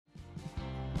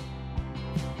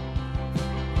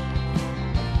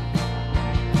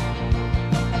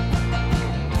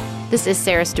This is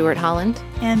Sarah Stewart Holland.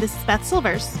 And this is Beth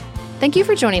Silvers. Thank you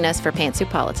for joining us for Pantsuit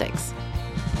Politics.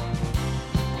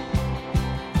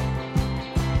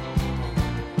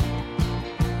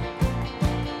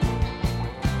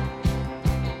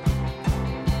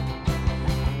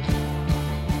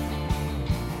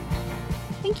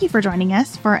 Thank you for joining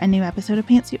us for a new episode of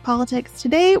Pantsuit Politics.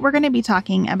 Today, we're going to be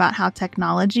talking about how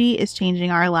technology is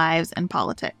changing our lives and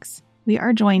politics. We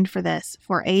are joined for this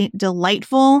for a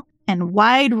delightful and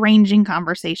wide-ranging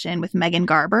conversation with Megan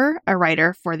Garber, a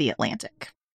writer for The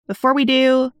Atlantic. Before we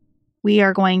do, we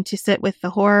are going to sit with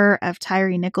the horror of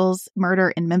Tyre Nichols'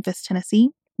 murder in Memphis, Tennessee.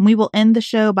 We will end the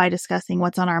show by discussing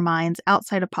what's on our minds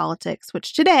outside of politics,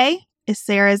 which today is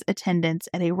Sarah's attendance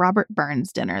at a Robert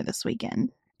Burns dinner this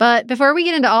weekend. But before we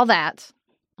get into all that,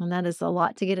 and that is a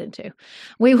lot to get into,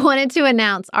 we wanted to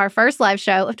announce our first live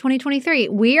show of 2023.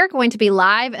 We are going to be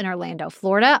live in Orlando,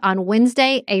 Florida on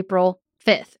Wednesday, April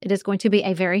 5th. It is going to be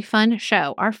a very fun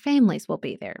show. Our families will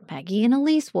be there. Maggie and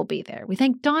Elise will be there. We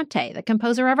think Dante, the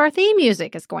composer of our theme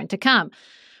music, is going to come.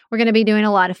 We're going to be doing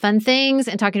a lot of fun things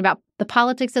and talking about the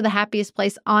politics of the happiest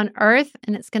place on earth.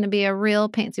 And it's going to be a real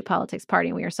Pantsuit Politics party.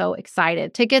 And we are so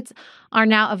excited. Tickets are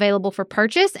now available for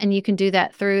purchase, and you can do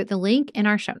that through the link in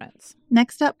our show notes.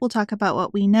 Next up, we'll talk about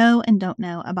what we know and don't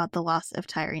know about the loss of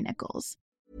Tyre Nichols.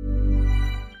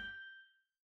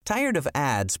 Tired of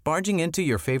ads barging into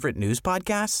your favorite news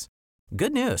podcasts?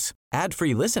 Good news.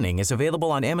 Ad-free listening is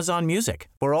available on Amazon Music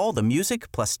for all the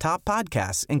music plus top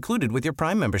podcasts included with your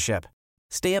Prime membership.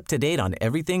 Stay up to date on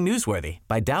everything newsworthy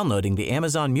by downloading the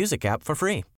Amazon Music app for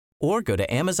free or go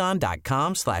to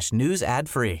amazon.com/news ad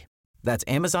free. That's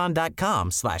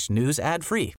amazon.com/news ad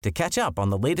free to catch up on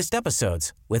the latest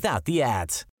episodes without the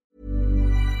ads.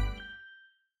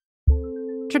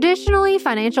 Traditionally,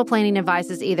 financial planning advice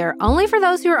is either only for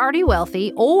those who are already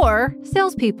wealthy or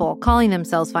salespeople calling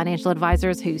themselves financial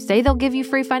advisors who say they'll give you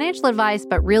free financial advice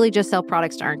but really just sell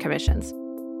products to earn commissions.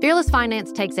 Fearless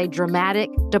Finance takes a dramatic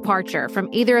departure from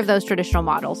either of those traditional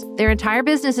models. Their entire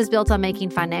business is built on making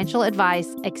financial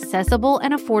advice accessible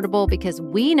and affordable because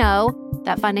we know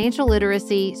that financial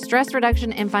literacy, stress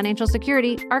reduction, and financial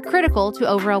security are critical to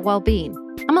overall well-being.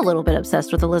 I'm a little bit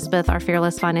obsessed with Elizabeth, our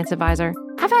Fearless Finance advisor.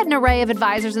 I've had an array of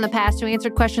advisors in the past who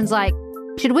answered questions like,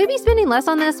 should we be spending less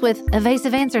on this, with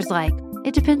evasive answers like,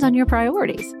 it depends on your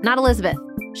priorities. Not Elizabeth.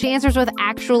 She answers with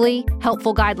actually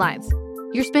helpful guidelines.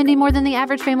 You're spending more than the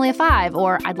average family of 5,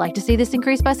 or I'd like to see this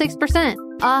increase by 6%.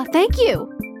 Thank you.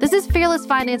 This is Fearless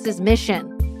Finance's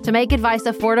mission, to make advice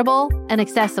affordable and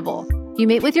accessible. You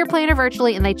meet with your planner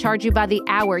virtually and they charge you by the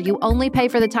hour. You only pay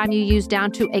for the time you use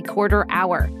down to a quarter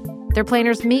hour. Their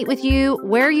planners meet with you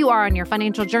where you are on your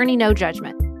financial journey, no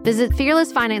judgment. Visit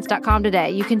fearlessfinance.com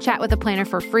today. You can chat with a planner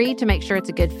for free to make sure it's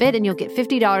a good fit, and you'll get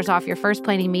 $50 off your first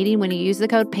planning meeting when you use the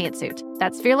code PANTSUIT.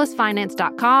 That's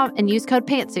fearlessfinance.com and use code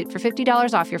PANTSUIT for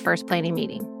 $50 off your first planning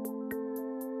meeting.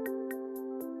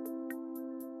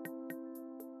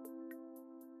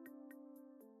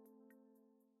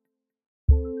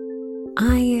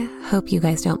 I hope you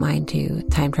guys don't mind to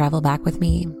time travel back with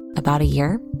me about a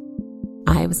year.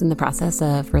 I was in the process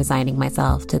of resigning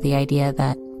myself to the idea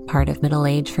that part of middle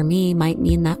age for me might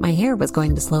mean that my hair was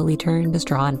going to slowly turn to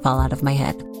straw and fall out of my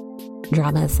head.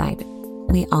 Drama aside,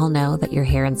 we all know that your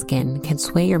hair and skin can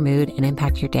sway your mood and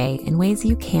impact your day in ways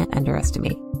you can't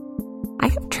underestimate. I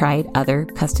have tried other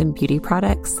custom beauty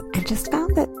products and just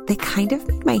found that they kind of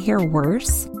made my hair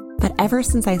worse. But ever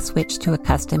since I switched to a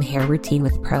custom hair routine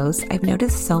with Prose, I've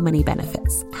noticed so many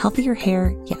benefits. Healthier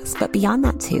hair, yes, but beyond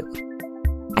that too.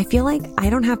 I feel like I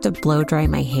don't have to blow dry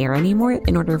my hair anymore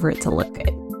in order for it to look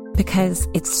good, because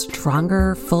it's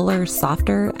stronger, fuller,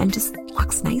 softer, and just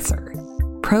looks nicer.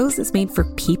 Prose is made for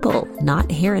people,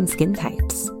 not hair and skin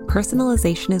types.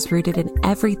 Personalization is rooted in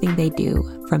everything they do,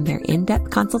 from their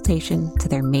in-depth consultation to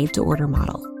their made-to-order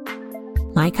model.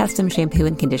 My custom shampoo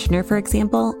and conditioner, for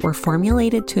example, were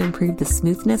formulated to improve the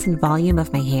smoothness and volume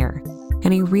of my hair.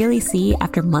 And I really see,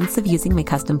 after months of using my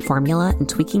custom formula and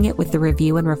tweaking it with the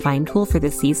Review and Refine tool for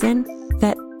this season,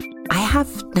 that I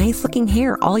have nice-looking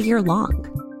hair all year long.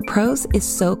 Prose is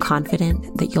so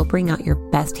confident that you'll bring out your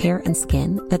best hair and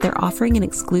skin that they're offering an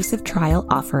exclusive trial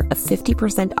offer of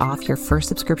 50% off your first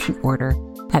subscription order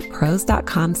at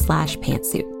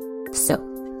prose.com/pantsuit. So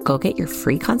go get your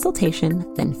free consultation,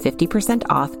 then 50%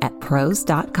 off at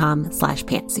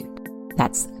prose.com/pantsuit.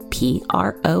 That's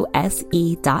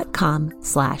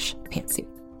prose.com/pantsuit.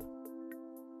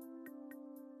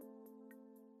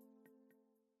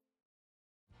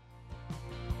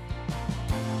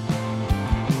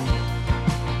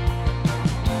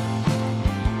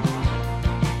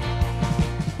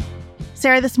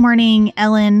 Sarah, this morning,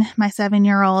 Ellen, my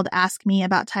 7-year-old, asked me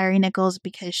about Tyre Nichols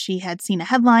because she had seen a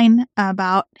headline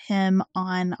about him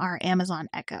on our Amazon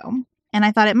Echo. And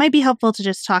I thought it might be helpful to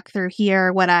just talk through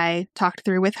here what I talked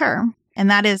through with her.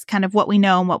 And that is kind of what we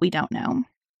know and what we don't know.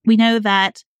 We know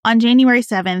that on January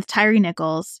 7th, Tyre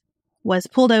Nichols was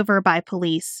pulled over by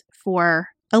police for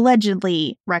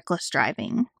allegedly reckless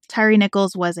driving. Tyre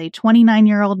Nichols was a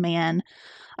 29-year-old man,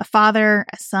 a father,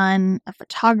 a son, a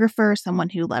photographer, someone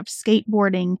who loved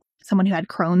skateboarding, someone who had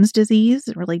Crohn's disease,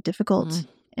 a really difficult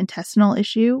intestinal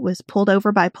issue, was pulled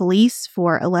over by police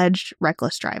for alleged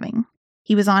reckless driving.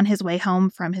 He was on his way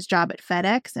home from his job at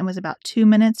FedEx and was about 2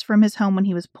 minutes from his home when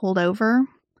he was pulled over.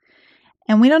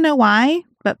 And we don't know why,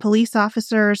 but police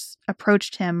officers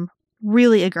approached him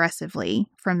really aggressively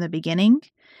from the beginning,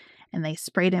 and they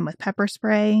sprayed him with pepper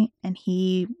spray, and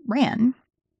he ran.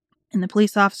 And the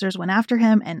police officers went after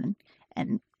him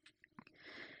and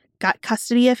got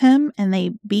custody of him, and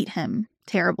they beat him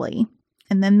terribly.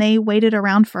 And then they waited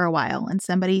around for a while, and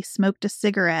somebody smoked a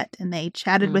cigarette, and they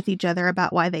chatted with each other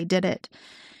about why they did it.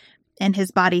 And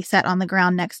his body sat on the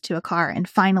ground next to a car, and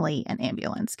finally an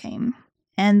ambulance came.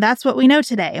 And that's what we know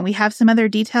today. And we have some other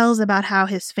details about how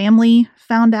his family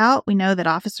found out. We know that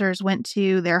officers went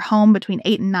to their home between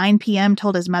 8 and 9 p.m.,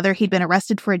 told his mother he'd been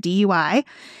arrested for a DUI,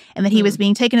 and that he was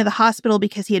being taken to the hospital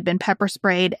because he had been pepper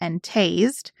sprayed and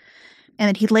tased, and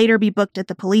that he'd later be booked at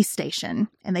the police station.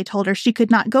 And they told her she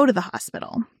could not go to the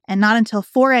hospital. And not until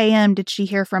 4 a.m. did she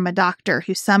hear from a doctor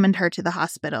who summoned her to the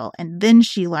hospital. And then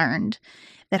she learned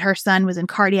that her son was in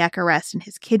cardiac arrest and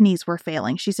his kidneys were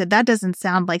failing. She said, that doesn't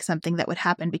sound like something that would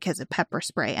happen because of pepper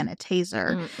spray and a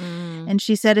taser. And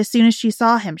she said as soon as she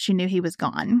saw him, she knew he was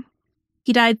gone.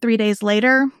 He died 3 days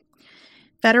later.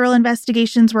 Federal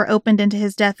investigations were opened into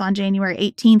his death on January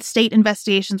 18th. State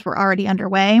investigations were already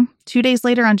underway. 2 days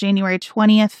later, on January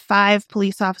 20th, 5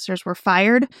 police officers were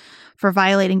fired for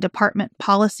violating department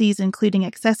policies, including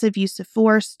excessive use of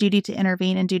force, duty to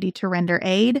intervene, and duty to render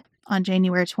aid. On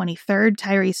January 23rd,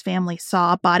 Tyre's family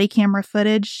saw body camera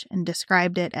footage and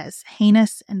described it as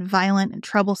heinous and violent and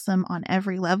troublesome on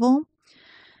every level.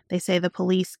 They say the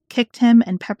police kicked him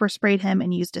and pepper sprayed him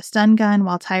and used a stun gun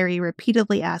while Tyre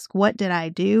repeatedly asked, "What did I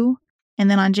do?" And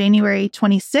then on January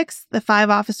 26th, the 5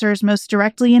 officers most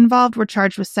directly involved were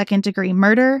charged with second-degree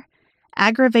murder,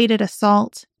 aggravated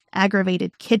assault,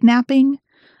 aggravated kidnapping,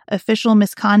 official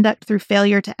misconduct through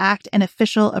failure to act, and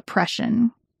official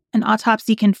oppression. An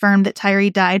autopsy confirmed that Tyre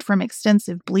died from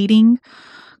extensive bleeding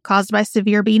caused by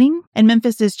severe beating, and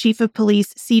Memphis's chief of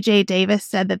police, C.J. Davis,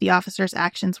 said that the officers'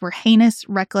 actions were heinous,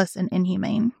 reckless, and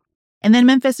inhumane. And then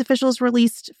Memphis officials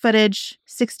released footage,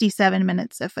 67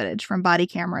 minutes of footage from body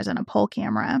cameras and a poll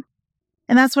camera.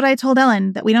 And that's what I told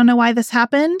Ellen, that we don't know why this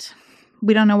happened.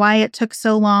 We don't know why it took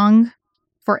so long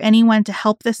for anyone to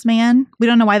help this man. We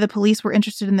don't know why the police were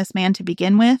interested in this man to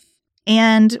begin with.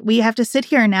 And we have to sit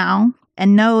here now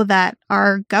and know that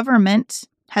our government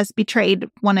has betrayed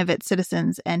one of its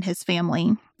citizens and his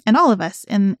family and all of us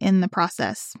in the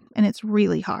process. And it's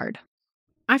really hard.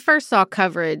 I first saw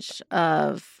coverage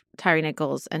of Tyre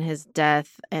Nichols and his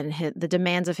death and the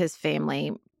demands of his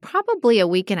family probably a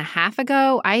week and a half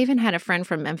ago. I even had a friend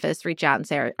from Memphis reach out and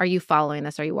say, "Are you following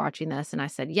this? Are you watching this?" And I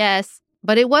said, yes.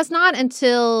 But it was not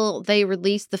until they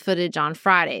released the footage on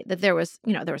Friday that there was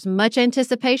much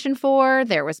anticipation for,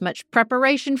 there was much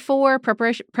preparing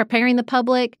the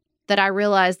public, that I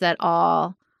realized that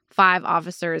all 5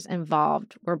 officers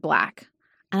involved were Black.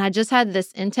 And I just had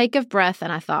this intake of breath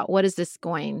and I thought, what is this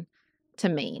going to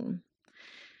mean?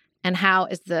 And how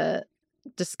is the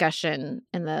discussion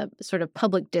and the sort of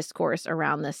public discourse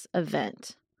around this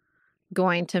event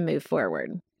going to move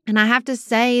forward? And I have to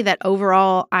say that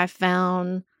overall, I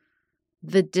found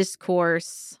the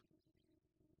discourse,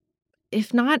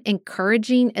 if not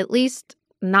encouraging, at least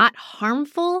not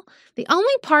harmful. The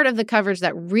only part of the coverage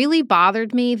that really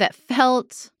bothered me, that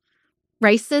felt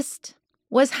racist,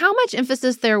 was how much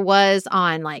emphasis there was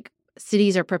on, like,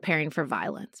 cities are preparing for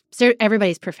violence. So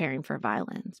everybody's preparing for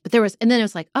violence. But there was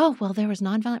like, oh, well, there was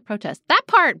nonviolent protest. That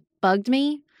part bugged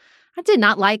me. I did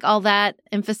not like all that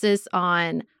emphasis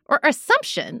on, or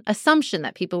assumption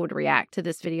that people would react to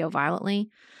this video violently.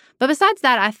 But besides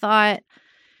that, I thought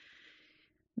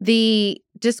the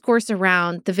discourse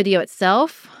around the video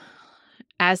itself,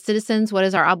 as citizens, what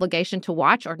is our obligation to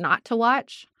watch or not to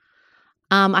watch?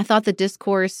 I thought the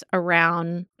discourse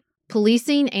around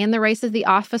policing and the race of the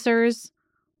officers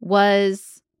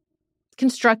was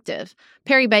constructive.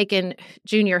 Perry Bacon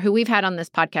Jr., who we've had on this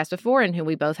podcast before and who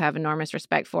we both have enormous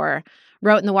respect for,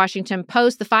 wrote in the Washington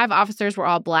Post, the 5 officers were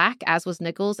all Black, as was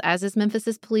Nichols, as is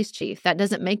Memphis's police chief. That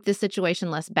doesn't make this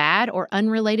situation less bad or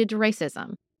unrelated to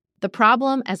racism. The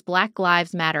problem, as Black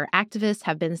Lives Matter activists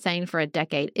have been saying for a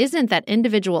decade, isn't that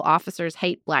individual officers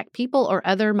hate Black people or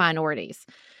other minorities.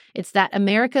 It's that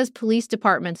America's police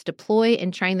departments deploy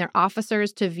and train their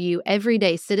officers to view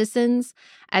everyday citizens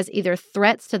as either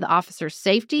threats to the officer's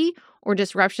safety or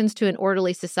disruptions to an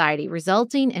orderly society,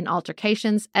 resulting in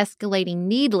altercations escalating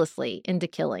needlessly into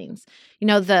killings. You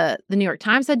know, the New York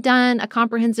Times had done a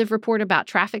comprehensive report about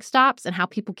traffic stops and how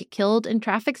people get killed in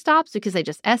traffic stops because they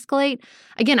just escalate.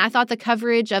 Again, I thought the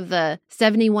coverage of the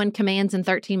 71 commands in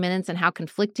 13 minutes and how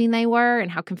conflicting they were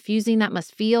and how confusing that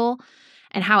must feel,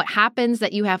 and how it happens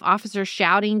that you have officers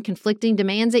shouting conflicting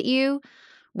demands at you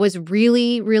was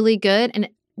really, really good. And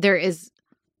there is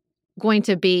going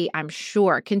to be, I'm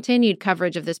sure, continued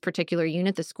coverage of this particular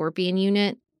unit, the Scorpion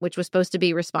unit, which was supposed to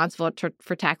be responsible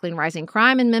for tackling rising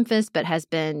crime in Memphis, but has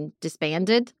been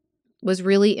disbanded, was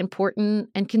really important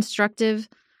and constructive.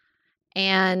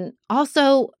 And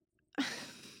also,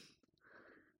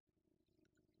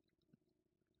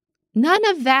 none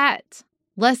of that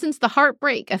lessens the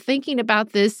heartbreak of thinking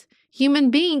about this human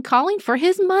being calling for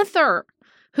his mother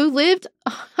who lived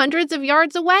hundreds of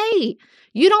yards away.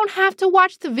 You don't have to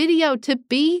watch the video to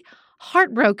be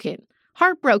heartbroken.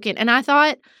 And I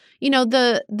thought, you know,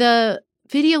 the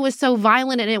video was so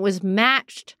violent and it was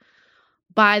matched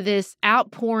by this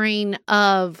outpouring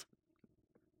of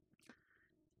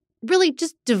really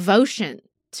just devotion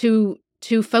to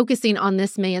focusing on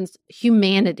this man's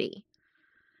humanity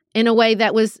in a way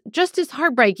that was just as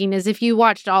heartbreaking as if you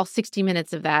watched all 60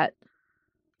 minutes of that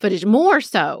footage. More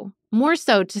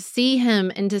so to see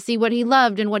him and to see what he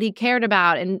loved and what he cared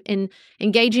about and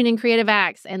engaging in creative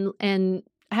acts and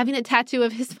having a tattoo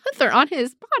of his mother on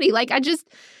his body. Like,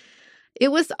 it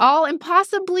was all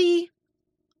impossibly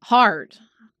hard,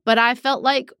 but I felt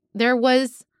like there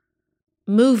was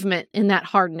movement in that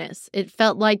hardness. It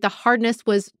felt like the hardness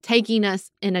was taking us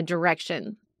in a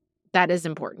direction that is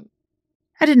important.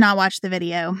 I did not watch the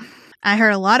video. I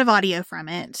heard a lot of audio from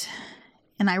it,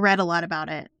 and I read a lot about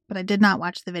it, but I did not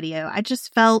watch the video. I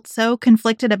just felt so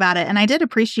conflicted about it, and I did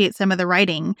appreciate some of the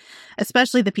writing,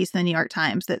 especially the piece in the New York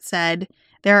Times that said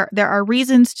there are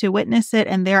reasons to witness it,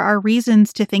 and there are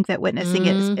reasons to think that witnessing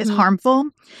it is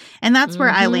harmful, and that's where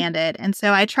I landed. And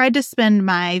so I tried to spend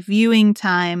my viewing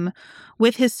time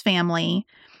with his family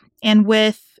and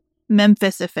with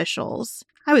Memphis officials.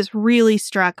 I was really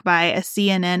struck by a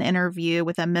CNN interview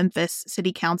with a Memphis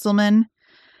city councilman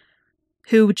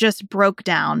who just broke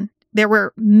down. There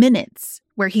were minutes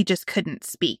where he just couldn't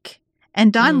speak.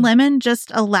 And Don Lemon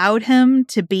just allowed him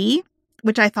to be,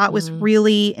 which I thought was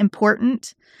really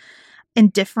important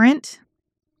and different.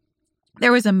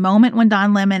 There was a moment when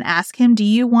Don Lemon asked him, "Do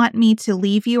you want me to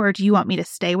leave you or do you want me to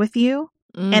stay with you?"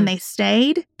 And they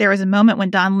stayed. There was a moment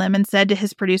when Don Lemon said to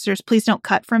his producers, "Please don't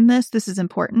cut from this. This is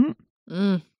important."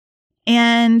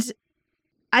 And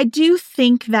I do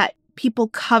think that people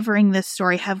covering this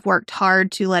story have worked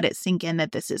hard to let it sink in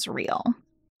that this is real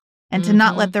and to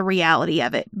not let the reality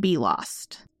of it be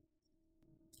lost.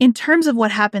 In terms of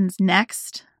what happens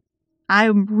next,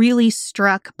 I'm really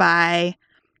struck by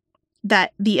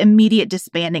the immediate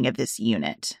disbanding of this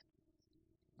unit.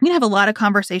 We have a lot of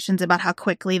conversations about how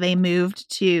quickly they moved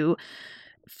to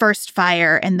first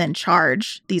fire and then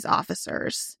charge these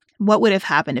officers. What would have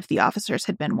happened if the officers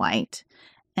had been white?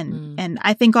 And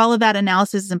I think all of that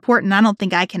analysis is important. I don't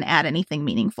think I can add anything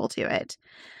meaningful to it.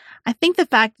 I think the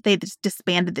fact that they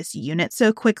disbanded this unit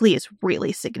so quickly is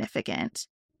really significant.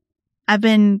 I've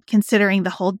been considering the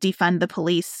whole defund the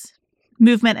police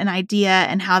movement and idea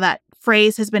and how that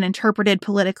phrase has been interpreted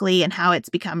politically and how it's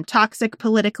become toxic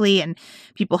politically and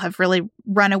people have really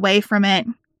run away from it.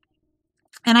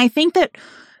 And I think that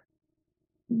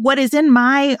what is in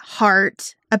my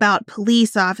heart about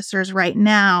police officers right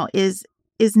now is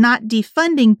not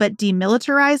defunding, but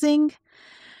demilitarizing.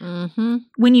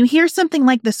 When you hear something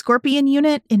like the Scorpion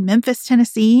unit in Memphis,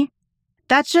 Tennessee,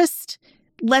 that just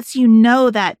lets you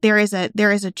know that there is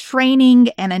a training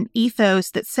and an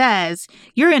ethos that says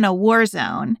you're in a war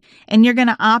zone and you're going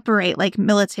to operate like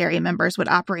military members would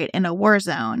operate in a war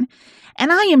zone.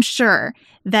 And I am sure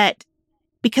that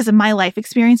because of my life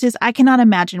experiences, I cannot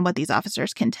imagine what these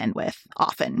officers contend with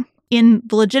often in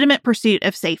the legitimate pursuit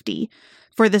of safety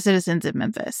for the citizens of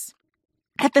Memphis.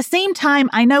 At the same time,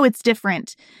 I know it's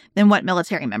different than what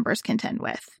military members contend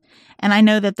with. And I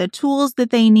know that the tools that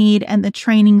they need and the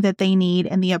training that they need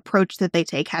and the approach that they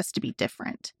take has to be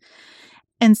different.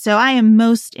 And so I am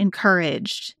most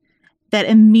encouraged that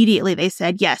immediately they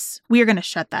said, yes, we are going to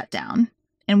shut that down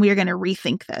and we are going to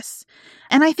rethink this.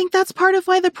 And I think that's part of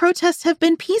why the protests have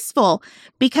been peaceful,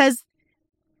 because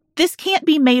this can't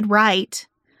be made right,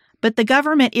 but the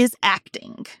government is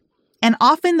acting. And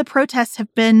often the protests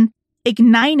have been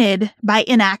ignited by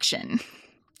inaction.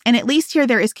 And at least here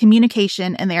there is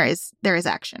communication and there is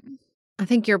action. I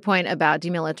think your point about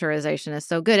demilitarization is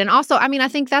so good. And also, I mean, I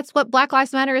think that's what Black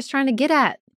Lives Matter is trying to get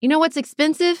at. You know what's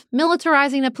expensive?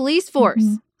 Militarizing a police force.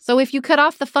 Mm-hmm. So if you cut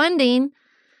off the funding,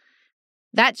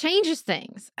 that changes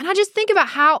things. And I just think about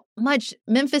how much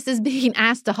Memphis is being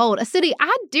asked to hold, a city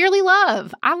I dearly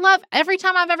love. I love every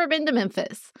time I've ever been to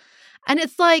Memphis. And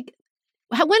it's like,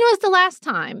 when was the last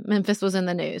time Memphis was in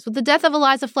the news? With the death of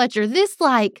Eliza Fletcher, this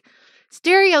like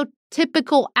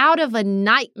stereotypical out of a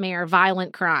nightmare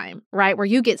violent crime, right? Where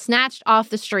you get snatched off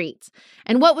the streets.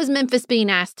 And what was Memphis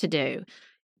being asked to do?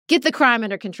 Get the crime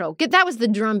under control. That was the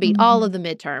drumbeat all of the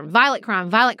midterm. Violent crime,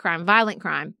 violent crime, violent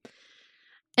crime.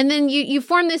 And then you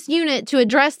form this unit to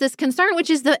address this concern, which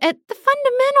is at the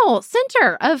fundamental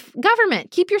center of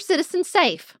government. Keep your citizens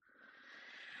safe.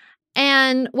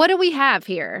 And what do we have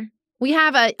here? We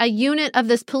have a unit of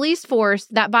this police force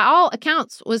that, by all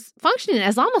accounts, was functioning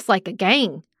as almost like a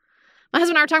gang. My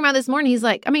husband and I were talking about this morning. He's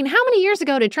like, I mean, how many years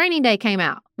ago did Training Day came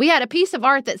out? We had a piece of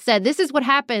art that said, this is what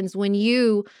happens when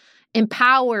you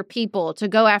empower people to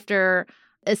go after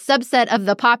a subset of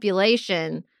the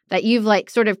population that you've like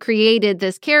sort of created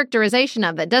this characterization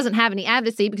of that doesn't have any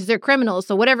advocacy because they're criminals.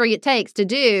 So whatever it takes to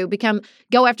do,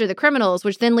 go after the criminals,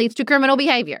 which then leads to criminal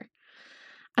behavior.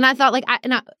 And I thought, like,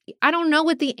 I don't know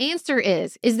what the answer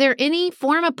is. Is there any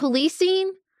form of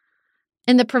policing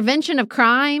and the prevention of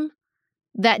crime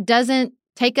that doesn't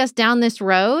take us down this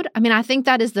road? I mean, I think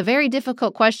that is the very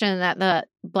difficult question that the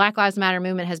Black Lives Matter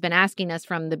movement has been asking us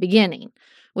from the beginning,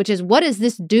 which is, what does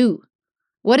this do?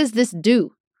 What does this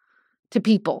do to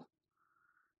people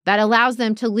that allows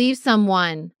them to leave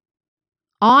someone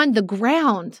on the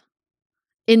ground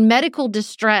in medical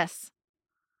distress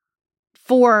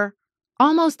for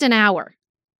almost an hour?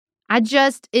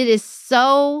 It is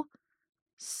so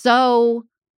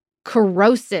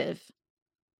corrosive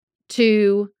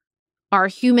to our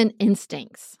human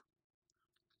instincts.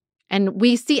 And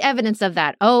we see evidence of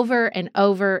that over and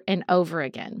over and over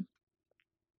again.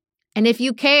 And if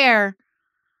you care,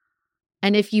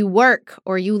 and if you work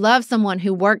or you love someone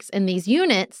who works in these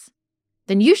units,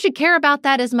 then you should care about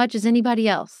that as much as anybody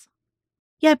else.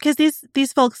 Yeah, because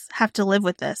these folks have to live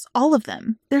with this, all of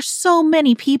them. There's so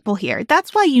many people here.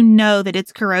 That's why you know that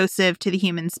it's corrosive to the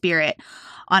human spirit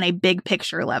on a big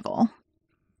picture level.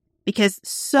 Because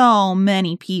so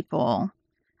many people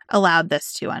allowed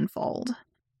this to unfold.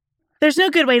 There's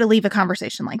no good way to leave a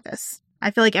conversation like this.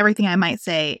 I feel like everything I might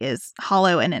say is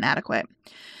hollow and inadequate.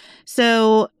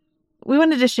 So we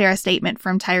wanted to share a statement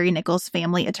from Tyre Nichols'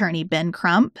 family attorney, Ben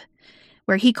Crump,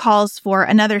 where he calls for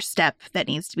another step that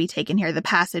needs to be taken here, the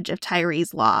passage of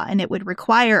Tyre's Law, and it would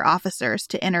require officers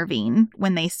to intervene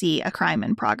when they see a crime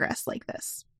in progress like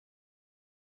this.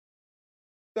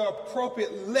 The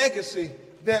appropriate legacy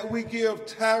that we give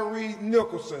Tyre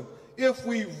Nicholson, if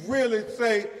we really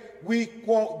say we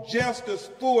want justice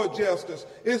for justice.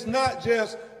 It's not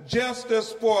just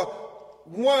justice for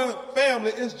one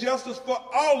family, it's justice for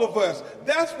all of us.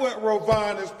 That's what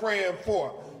Rovon is praying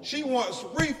for. She wants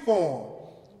reform.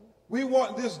 We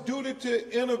want this duty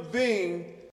to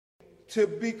intervene to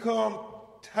become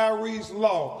Tyre's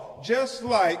Law, just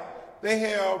like they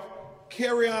have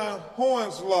Carry-On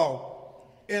Horn's Law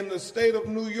in the state of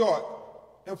New York.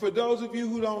 And for those of you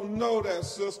who don't know that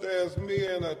sister, as me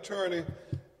and attorney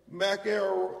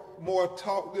McElmore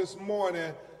talked this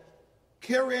morning,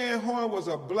 Carry-On Horn was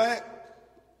a black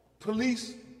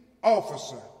police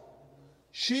officer.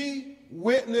 She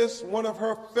witnessed one of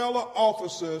her fellow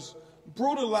officers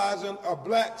brutalizing a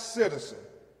black citizen.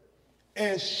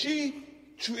 And she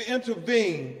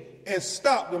intervened and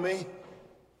stopped him and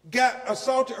got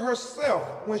assaulted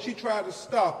herself when she tried to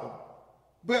stop him.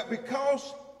 But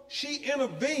because she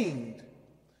intervened,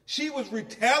 she was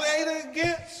retaliated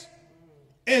against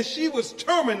and she was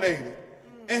terminated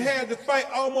and had to fight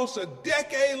almost a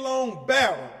decade-long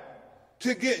battle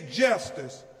to get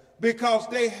justice because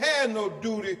they had no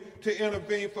duty to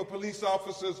intervene for police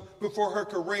officers before her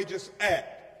courageous act.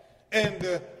 And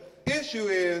the issue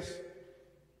is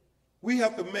we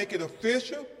have to make it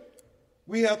official.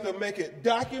 We have to make it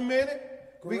documented.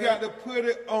 Correct. We got to put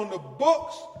it on the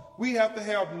books. We have to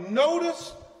have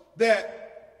notice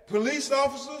that police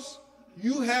officers,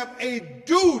 you have a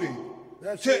duty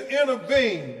to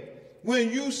intervene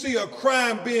when you see a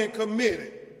crime being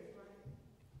committed.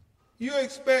 You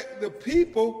expect the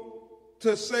people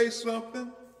to say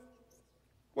something.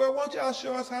 Well, why don't y'all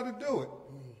show us how to do it?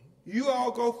 You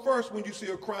all go first when you see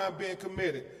a crime being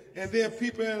committed. And then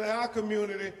people in our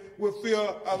community will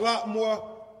feel a lot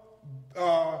more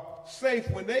safe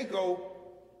when they go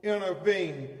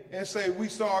intervene and say, we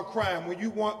saw a crime. When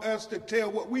you want us to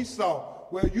tell what we saw,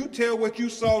 well, you tell what you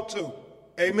saw too.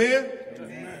 Amen?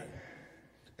 Amen.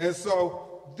 And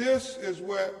so this is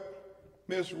what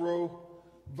Miss Roe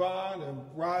Vaughn and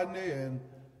Rodney and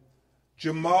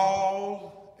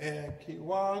Jamal and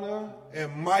Kiwana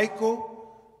and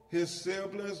Michael, his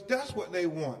siblings, that's what they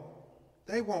want.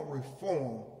 They want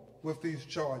reform with these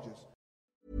charges.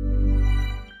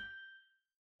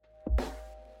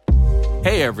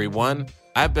 Hey everyone,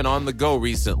 I've been on the go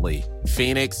recently.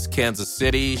 Phoenix, Kansas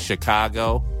City,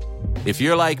 Chicago. If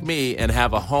you're like me and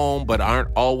have a home but aren't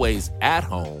always at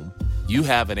home, you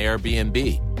have an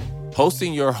Airbnb.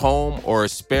 Hosting your home or a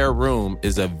spare room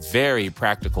is a very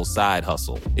practical side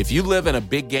hustle. If you live in a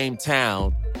big game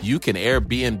town, you can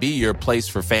Airbnb your place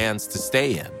for fans to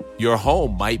stay in. Your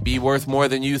home might be worth more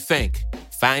than you think.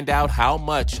 Find out how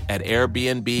much at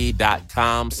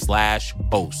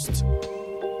airbnb.com/host.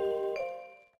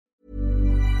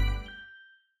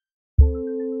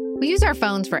 We use our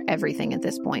phones for everything at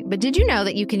this point, but did you know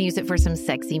that you can use it for some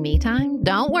sexy me time?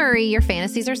 Don't worry, your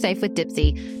fantasies are safe with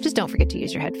Dipsea. Just don't forget to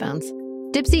use your headphones.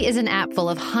 Dipsea is an app full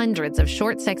of hundreds of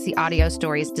short, sexy audio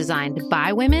stories designed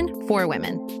by women for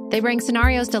women. They bring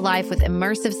scenarios to life with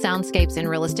immersive soundscapes and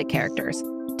realistic characters.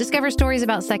 Discover stories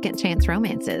about second chance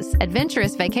romances,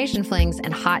 adventurous vacation flings,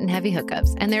 and hot and heavy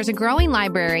hookups. And there's a growing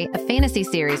library of fantasy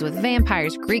series with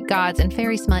vampires, Greek gods, and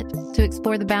fairy smut to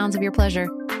explore the bounds of your pleasure.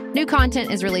 New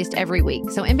content is released every week,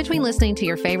 so in between listening to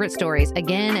your favorite stories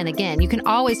again and again, you can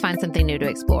always find something new to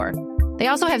explore. They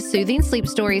also have soothing sleep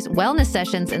stories, wellness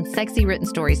sessions, and sexy written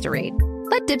stories to read.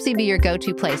 Let Dipsea be your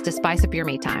go-to place to spice up your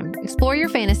me time. Explore your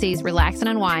fantasies, relax and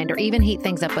unwind, or even heat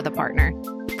things up with a partner.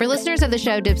 For listeners of the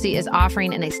show, Dipsea is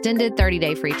offering an extended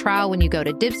 30-day free trial when you go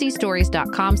to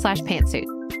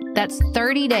dipseastories.com/pantsuit. That's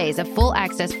 30 days of full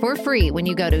access for free when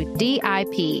you go to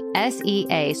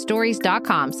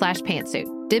dipseastories.com/pantsuit.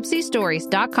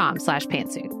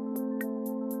 dipseastories.com/pantsuit.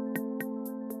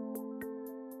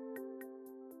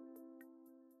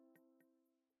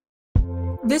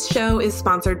 This show is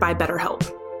sponsored by BetterHelp.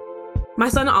 My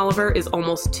son Oliver is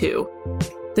almost 2.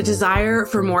 The desire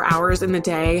for more hours in the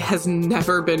day has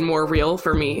never been more real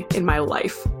for me in my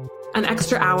life. An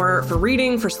extra hour for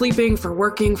reading, for sleeping, for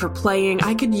working, for playing,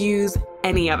 I could use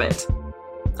any of it.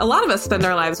 A lot of us spend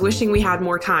our lives wishing we had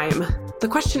more time. The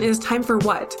question is, time for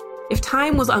what? If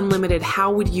time was unlimited,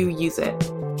 how would you use it?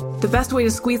 The best way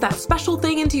to squeeze that special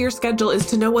thing into your schedule is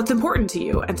to know what's important to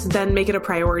you and to then make it a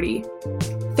priority.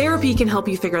 Therapy can help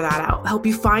you figure that out, help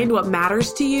you find what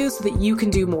matters to you so that you can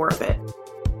do more of it.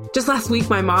 Just last week,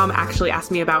 my mom actually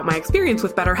asked me about my experience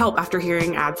with BetterHelp after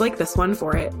hearing ads like this one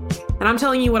for it. And I'm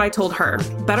telling you what I told her.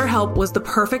 BetterHelp was the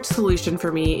perfect solution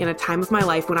for me in a time of my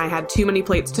life when I had too many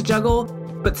plates to juggle,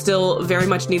 but still very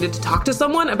much needed to talk to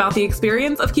someone about the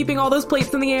experience of keeping all those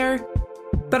plates in the air.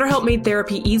 BetterHelp made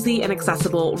therapy easy and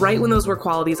accessible right when those were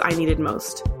qualities I needed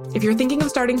most. If you're thinking of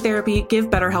starting therapy, give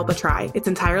BetterHelp a try. It's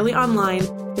entirely online.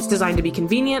 It's designed to be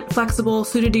convenient, flexible,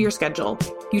 suited to your schedule.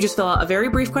 You just fill out a very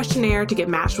brief questionnaire to get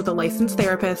matched with a licensed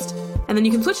therapist, and then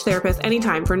you can switch therapists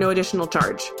anytime for no additional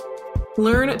charge.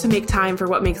 Learn to make time for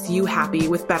what makes you happy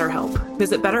with BetterHelp.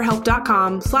 Visit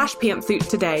BetterHelp.com/pantsuit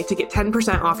today to get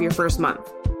 10% off your first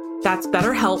month. That's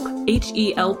BetterHelp,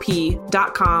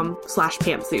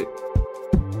 HELP.com/pantsuit.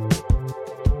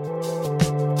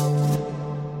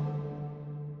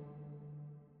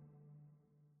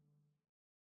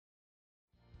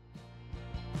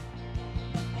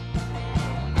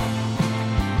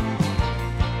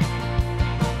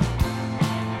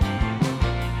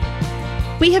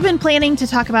 We have been planning to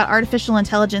talk about artificial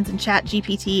intelligence and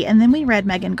ChatGPT, and then we read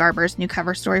Megan Garber's new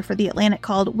cover story for The Atlantic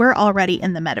called We're Already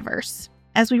in the Metaverse.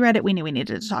 As we read it, we knew we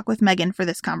needed to talk with Megan for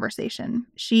this conversation.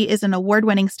 She is an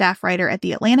award-winning staff writer at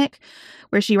The Atlantic,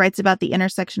 where she writes about the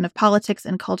intersection of politics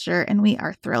and culture, and we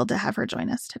are thrilled to have her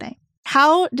join us today.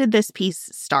 How did this piece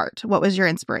start? What was your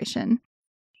inspiration?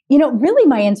 You know, really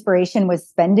my inspiration was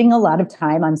spending a lot of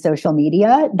time on social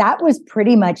media. That was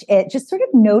pretty much it, just sort of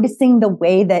noticing the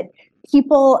way that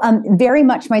people, very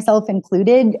much myself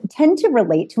included, tend to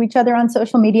relate to each other on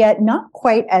social media, not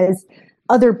quite as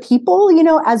other people, you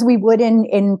know, as we would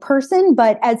in person,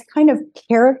 but as kind of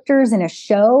characters in a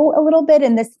show a little bit,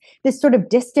 and this sort of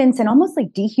distance and almost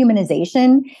like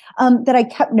dehumanization that I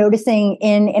kept noticing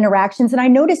in interactions. And I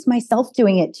noticed myself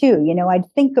doing it too. You know, I'd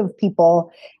think of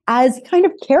people as kind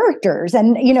of characters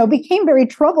and, you know, became very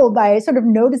troubled by sort of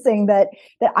noticing that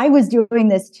I was doing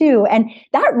this too. And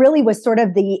that really was sort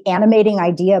of the animating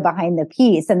idea behind the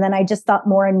piece. And then I just thought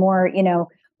more and more, you know,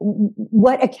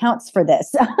 what accounts for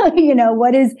this? You know,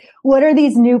 what are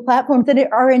these new platforms that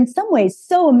are in some ways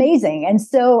so amazing? And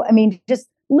so, I mean, just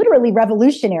literally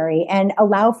revolutionary and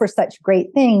allow for such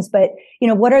great things. But,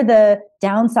 what are the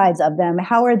downsides of them?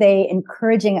 How are they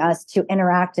encouraging us to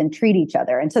interact and treat each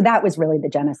other? And so that was really the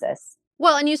genesis.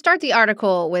 Well, and you start the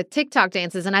article with TikTok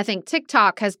dances, and I think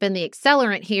TikTok has been the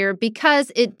accelerant here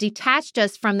because it detached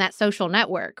us from that social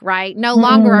network, right? No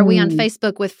longer are we on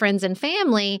Facebook with friends and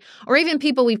family, or even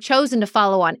people we've chosen to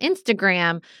follow on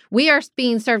Instagram. We are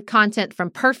being served content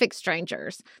from perfect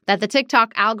strangers that the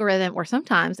TikTok algorithm, or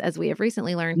sometimes, as we have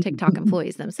recently learned, TikTok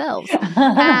employees themselves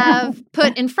have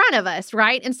put in front of us,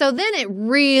 right? And so then it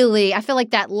really, I feel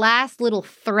like that last little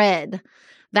thread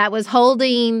that was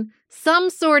holding some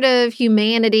sort of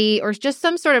humanity or just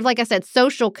some sort of, like I said,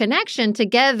 social connection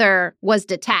together was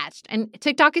detached. And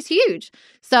TikTok is huge.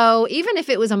 So even if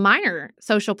it was a minor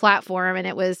social platform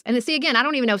and see, again, I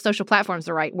don't even know if social platform is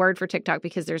the right word for TikTok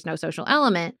because there's no social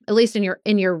element, at least in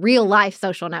your real life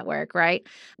social network, right?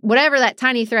 Whatever that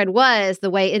tiny thread was, the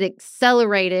way it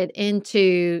accelerated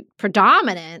into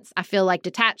predominance, I feel like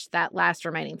detached that last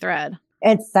remaining thread.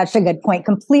 It's such a good point,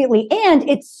 completely. And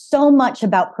it's so much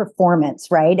about performance,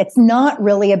 right? It's not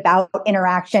really about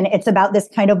interaction. It's about this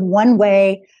kind of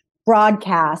one-way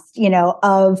broadcast,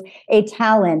 of a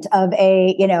talent, of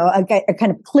a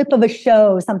kind of clip of a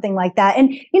show, something like that.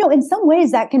 And, in some ways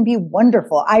that can be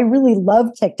wonderful. I really love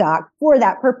TikTok for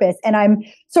that purpose. And I'm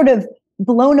sort of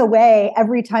blown away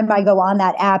every time I go on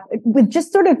that app with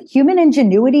just sort of human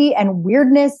ingenuity and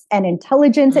weirdness and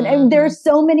intelligence. And there are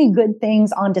so many good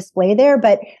things on display there.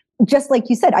 But just like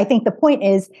you said, I think the point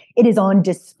is it is on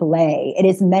display. It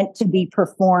is meant to be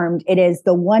performed. It is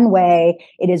the one way.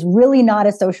 It is really not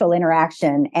a social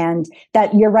interaction. And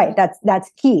that you're right.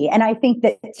 That's key. And I think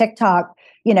that TikTok,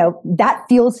 that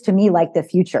feels to me like the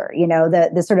future,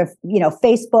 the sort of,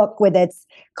 Facebook with its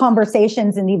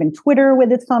conversations and even Twitter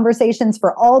with its conversations,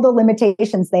 for all the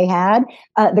limitations they had.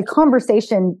 The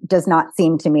conversation does not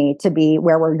seem to me to be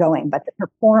where we're going, but the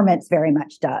performance very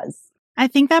much does. I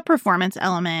think that performance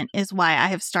element is why I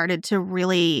have started to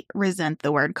really resent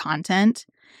the word content.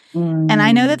 And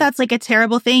I know that that's like a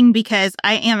terrible thing because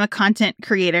I am a content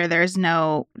creator. There's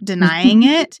no denying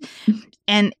it.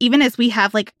 And even as we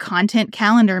have like content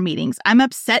calendar meetings, I'm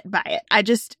upset by it.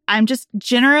 I'm just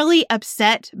generally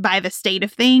upset by the state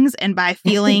of things and by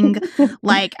feeling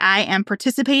like I am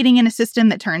participating in a system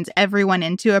that turns everyone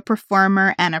into a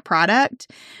performer and a product.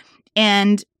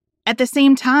 And at the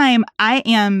same time, I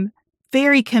am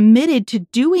very committed to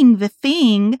doing the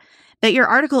thing that your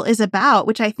article is about,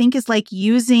 which I think is like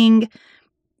using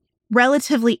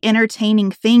relatively entertaining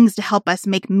things to help us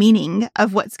make meaning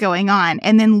of what's going on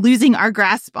and then losing our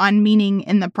grasp on meaning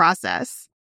in the process.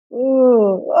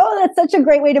 That's such a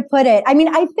great way to put it. I mean,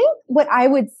 I think what I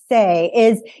would say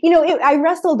is, I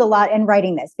wrestled a lot in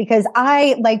writing this because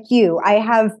I, like you, I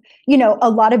have, a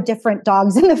lot of different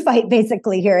dogs in the fight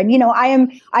basically here. And,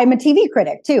 I'm a TV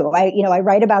critic too. I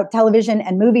write about television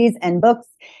and movies and books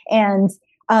and,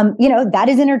 that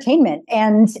is entertainment.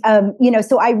 And,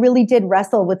 so I really did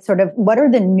wrestle with sort of what are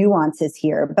the nuances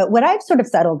here. But what I've sort of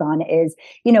settled on is,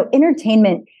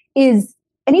 entertainment is,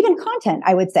 and even content,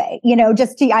 I would say,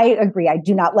 I agree. I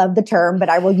do not love the term, but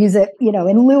I will use it,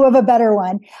 in lieu of a better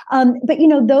one. But,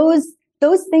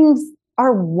 those things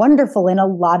are wonderful in a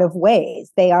lot of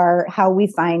ways. They are how we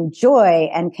find joy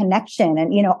and connection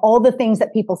and, all the things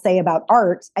that people say about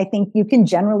art, I think you can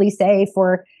generally say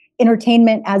for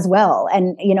entertainment as well.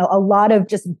 And, a lot of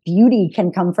just beauty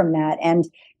can come from that and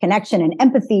connection and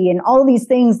empathy and all these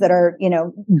things that are,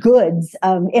 goods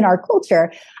in our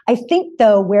culture. I think,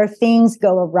 though, where things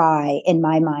go awry in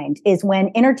my mind is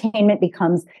when entertainment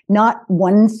becomes not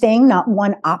one thing, not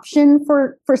one option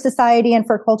for society and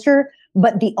for culture,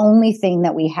 but the only thing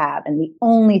that we have and the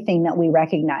only thing that we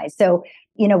recognize. So,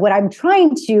 what I'm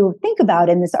trying to think about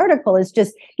in this article is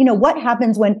just, what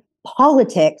happens when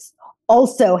politics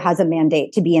also has a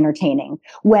mandate to be entertaining,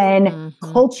 when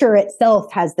culture itself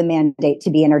has the mandate to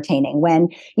be entertaining, when,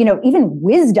 even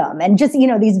wisdom and just,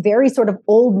 these very sort of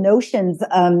old notions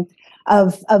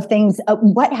of things,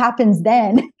 what happens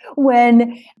then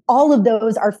when all of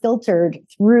those are filtered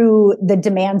through the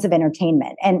demands of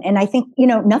entertainment? And I think,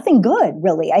 nothing good,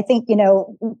 really. I think,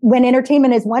 when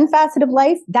entertainment is one facet of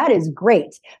life, that is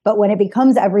great. But when it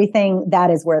becomes everything, that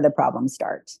is where the problems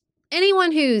start.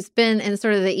 Anyone who's been in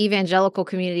sort of the evangelical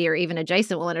community or even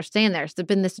adjacent will understand there's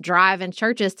been this drive in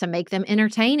churches to make them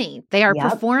entertaining. They are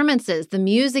performances. The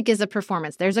music is a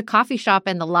performance. There's a coffee shop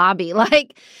in the lobby.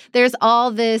 Like there's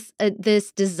all this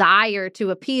desire to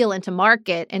appeal and to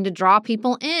market and to draw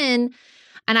people in.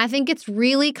 And I think it's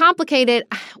really complicated.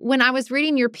 When I was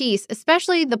reading your piece,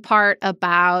 especially the part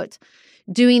about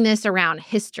doing this around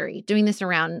history, doing this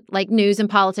around like news and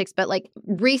politics, but like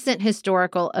recent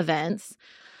historical events,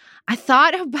 I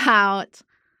thought about,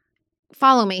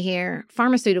 follow me here,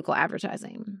 pharmaceutical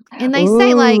advertising. And they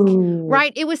say like,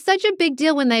 right, it was such a big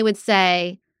deal when they would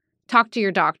say, talk to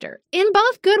your doctor, in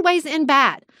both good ways and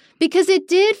bad, because it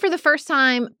did for the first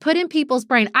time put in people's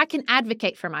brain, I can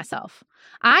advocate for myself.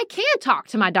 I can talk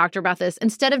to my doctor about this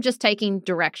instead of just taking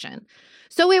direction.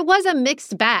 So it was a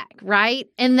mixed bag, right?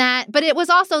 And that, but it was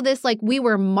also this, like, we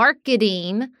were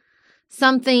marketing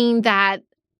something that,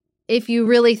 if you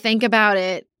really think about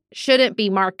it, shouldn't be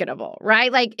marketable,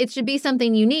 right? Like, it should be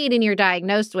something you need and you're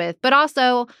diagnosed with. But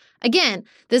also, again,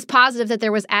 this positive that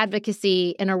there was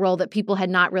advocacy in a role that people had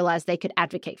not realized they could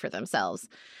advocate for themselves.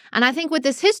 And I think with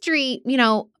this history, you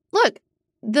know, look,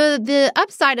 the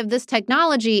upside of this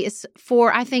technology is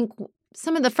for, I think,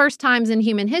 some of the first times in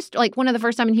human history, like one of the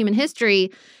first time in human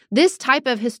history, this type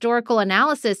of historical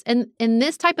analysis and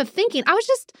this type of thinking. I was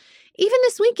just, even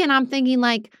this weekend, I'm thinking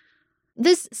like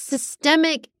this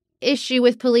systemic issue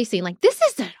with policing, like this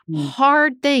is a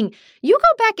hard thing. You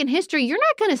go back in history, you're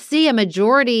not going to see a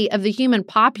majority of the human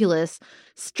populace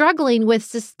struggling with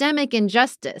systemic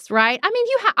injustice, right? I mean,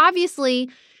 obviously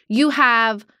you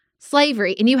have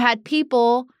slavery and you had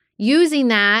people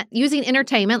using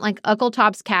entertainment like Uncle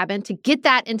Tom's Cabin to get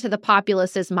that into the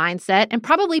populace's mindset, and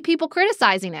probably people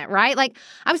criticizing it, right? Like,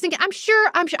 I was thinking, I'm sure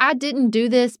I didn't do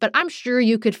this, but I'm sure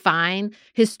you could find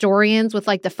historians with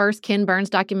like the first Ken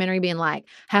Burns documentary being like,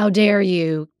 how dare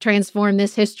you transform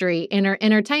this history in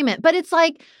entertainment? But it's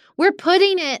like, we're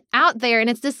putting it out there, and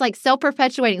it's this like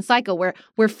self-perpetuating cycle where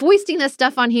we're foisting this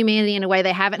stuff on humanity in a way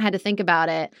they haven't had to think about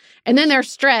it. And then they're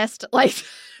stressed, like,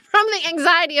 from the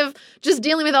anxiety of just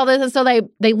dealing with all this. And so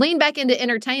they lean back into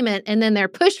entertainment, and then they're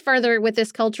pushed further with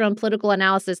this cultural and political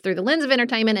analysis through the lens of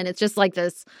entertainment. And it's just like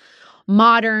this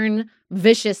modern,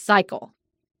 vicious cycle.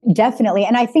 Definitely.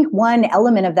 And I think one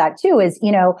element of that too is,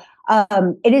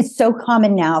 it is so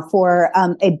common now for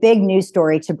a big news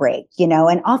story to break,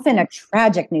 and often a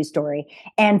tragic news story.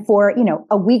 And for,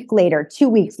 a week later, 2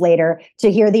 weeks later, to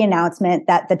hear the announcement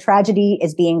that the tragedy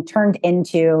is being turned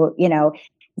into,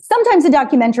 sometimes a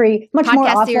documentary, much more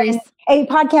often a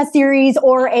podcast series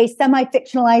or a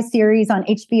semi-fictionalized series on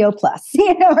HBO Plus,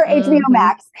 or HBO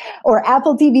Max or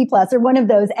Apple TV Plus or one of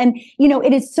those. And,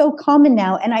 it is so common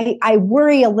now. And I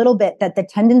worry a little bit that the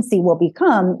tendency will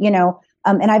become,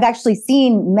 and I've actually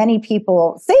seen many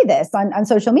people say this on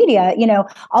social media,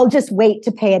 I'll just wait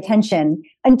to pay attention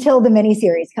until the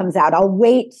miniseries comes out. I'll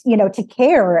wait, to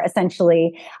care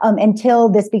essentially until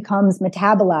this becomes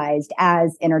metabolized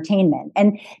as entertainment.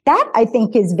 And that, I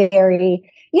think, is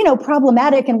very,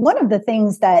 problematic. And one of the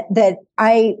things that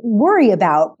I worry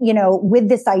about, with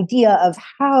this idea of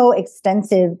how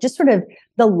extensive just sort of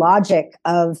the logic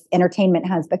of entertainment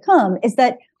has become is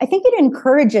that I think it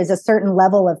encourages a certain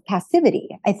level of passivity.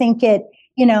 I think it,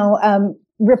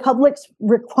 republics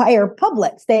require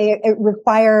publics. They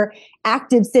require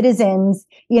active citizens,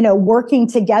 working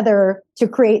together to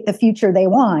create the future they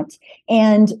want.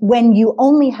 And when you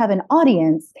only have an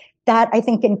audience, that I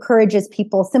think encourages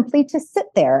people simply to sit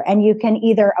there, and you can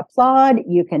either applaud,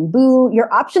 you can boo.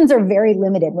 Your options are very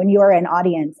limited when you are an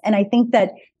audience. And I think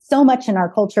that so much in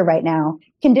our culture right now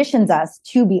conditions us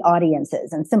to be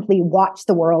audiences and simply watch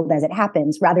the world as it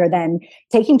happens rather than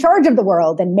taking charge of the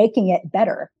world and making it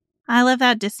better. I love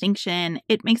that distinction.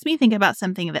 It makes me think about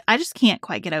something that I just can't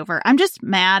quite get over. I'm just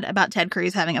mad about Ted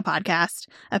Cruz having a podcast.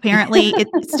 Apparently, it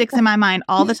sticks in my mind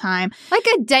all the time. Like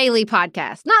a daily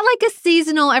podcast, not like a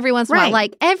seasonal every once in a while.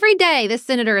 Like every day, this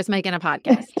senator is making a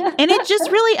podcast. And it just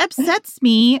really upsets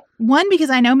me. One,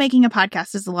 because I know making a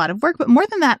podcast is a lot of work. But more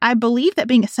than that, I believe that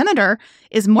being a senator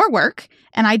is more work.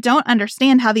 And I don't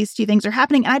understand how these two things are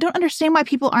happening. And I don't understand why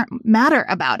people aren't madder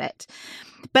about it.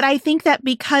 But I think that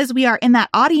because we are in that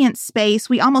audience space,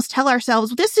 we almost tell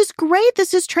ourselves, this is great.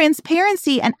 This is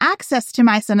transparency and access to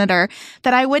my senator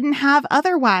that I wouldn't have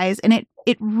otherwise. And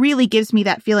it really gives me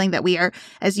that feeling that we are,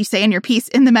 as you say in your piece,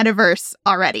 in the metaverse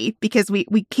already, because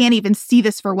we can't even see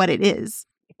this for what it is.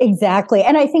 Exactly.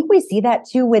 And I think we see that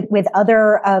too with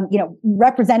other,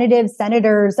 representatives,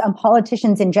 senators,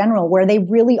 politicians in general, where they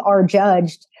really are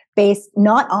judged based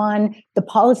not on the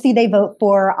policy they vote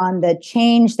for, on the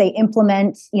change they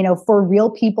implement, for real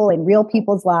people in real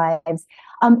people's lives.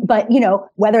 But,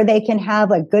 whether they can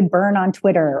have a good burn on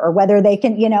Twitter or whether they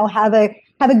can, have a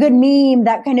good meme,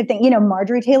 that kind of thing.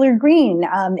 Marjorie Taylor Greene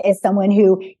is someone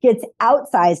who gets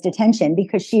outsized attention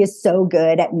because she is so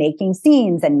good at making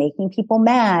scenes and making people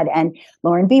mad. And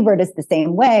Lauren Boebert is the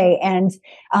same way. And,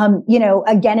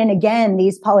 again and again,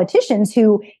 these politicians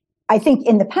who I think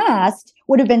in the past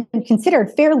would have been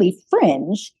considered fairly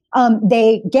fringe,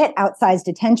 they get outsized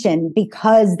attention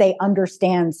because they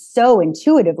understand so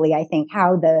intuitively, I think,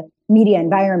 how the media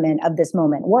environment of this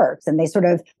moment works. And they sort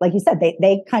of, like you said,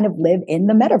 they kind of live in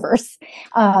the metaverse.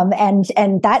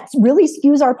 And that really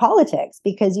skews our politics,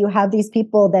 because you have these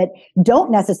people that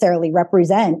don't necessarily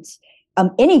represent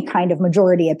any kind of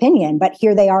majority opinion, but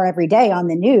here they are every day on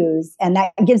the news. And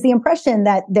that gives the impression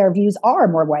that their views are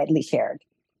more widely shared.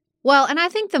 Well, and I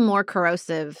think the more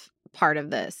corrosive part of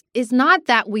this is not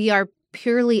that we are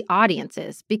purely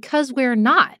audiences, because we're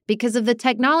not. Because of the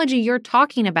technology you're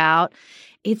talking about,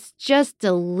 it's just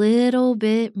a little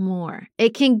bit more.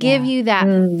 It can give you that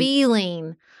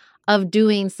feeling of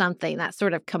doing something, that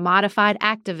sort of commodified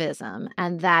activism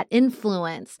and that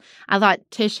influence. I thought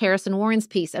Tish Harrison Warren's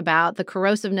piece about the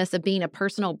corrosiveness of being a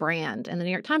personal brand in the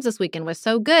New York Times this weekend was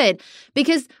so good,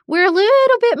 because we're a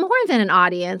little bit more than an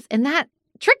audience, and that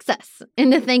tricks us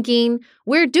into thinking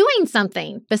we're doing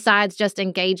something besides just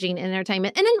engaging in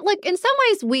entertainment. And in some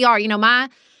ways we are.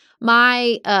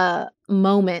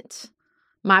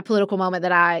 My political moment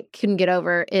that I couldn't get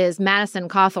over is Madison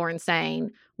Cawthorn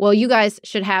saying, well, you guys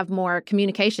should have more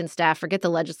communication staff, forget the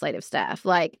legislative staff.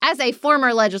 Like, as a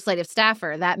former legislative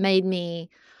staffer, that made me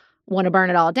want to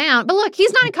burn it all down. But look,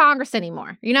 he's not in Congress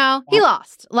anymore. He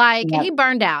lost. He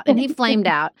burned out and he flamed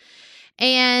out.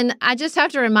 And I just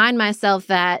have to remind myself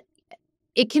that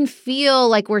it can feel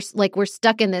like we're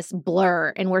stuck in this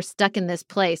blur and we're stuck in this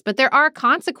place. But there are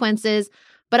consequences.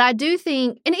 But I do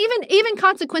think, and even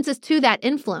consequences to that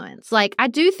influence. Like, I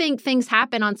do think things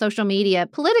happen on social media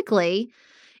politically,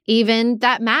 even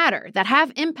that matter, that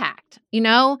have impact.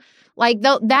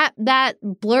 That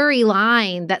blurry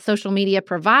line that social media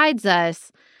provides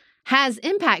us has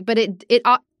impact, but it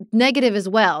negative as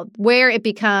well, where it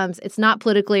becomes, it's not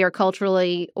politically or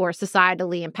culturally or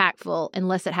societally impactful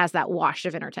unless it has that wash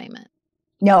of entertainment.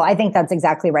 No, I think that's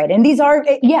exactly right. And these are,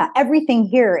 everything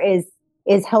here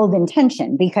is held in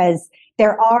tension, because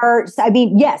there are,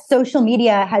 yes, social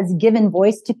media has given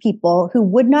voice to people who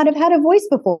would not have had a voice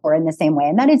before in the same way.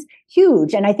 And that is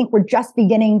huge. And I think we're just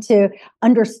beginning to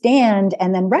understand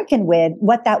and then reckon with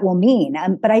what that will mean.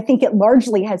 But I think it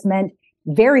largely has meant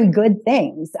very good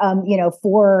things,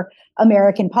 for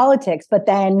American politics. But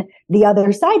then the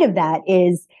other side of that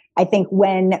is, I think,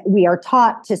 when we are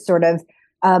taught to sort of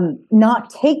not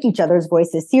take each other's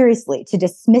voices seriously, to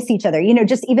dismiss each other.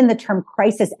 Just even the term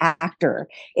crisis actor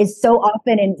is so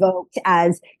often invoked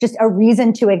as just a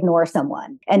reason to ignore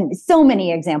someone. And so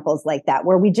many examples like that,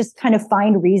 where we just kind of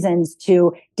find reasons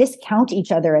to discount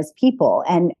each other as people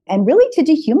and really to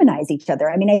dehumanize each other.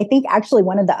 I mean, I think actually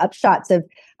one of the upshots of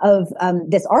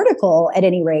this article, at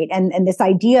any rate, and this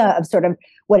idea of sort of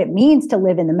what it means to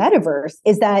live in the metaverse,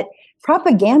 is that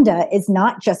propaganda is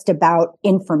not just about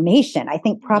information. I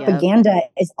think propaganda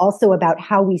is also about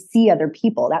how we see other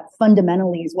people. That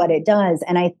fundamentally is what it does.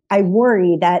 And I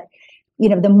worry that,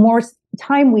 the more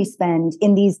time we spend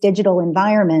in these digital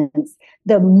environments,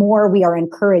 the more we are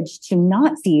encouraged to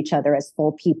not see each other as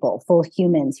full people, full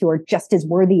humans who are just as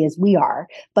worthy as we are,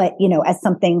 but, as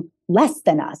something less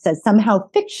than us, as somehow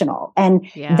fictional. And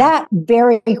that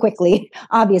very quickly,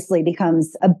 obviously,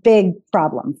 becomes a big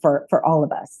problem for all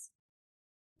of us.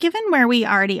 Given where we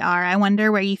already are, I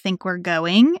wonder where you think we're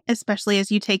going, especially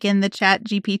as you take in the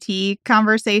ChatGPT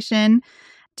conversation.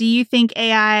 Do you think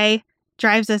AI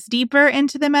drives us deeper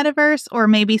into the metaverse, or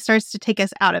maybe starts to take us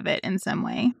out of it in some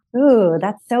way? Ooh,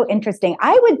 that's so interesting.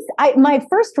 My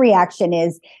first reaction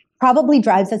is probably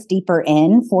drives us deeper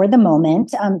in for the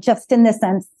moment, just in the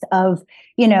sense of,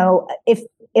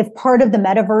 if part of the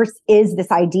metaverse is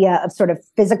this idea of sort of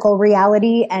physical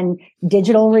reality and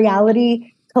digital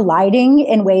reality colliding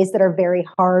in ways that are very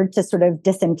hard to sort of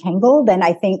disentangle, then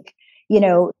I think,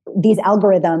 these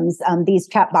algorithms, these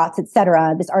chatbots, et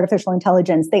cetera, this artificial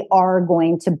intelligence, they are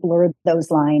going to blur those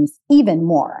lines even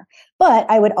more. But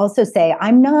I would also say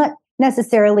I'm not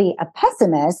necessarily a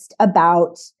pessimist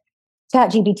about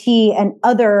ChatGPT and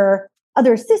other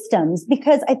systems,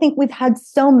 because I think we've had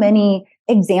so many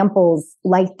examples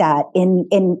like that in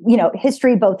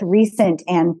history, both recent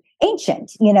and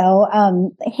ancient.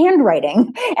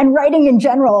 Handwriting and writing in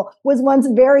general was once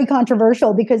very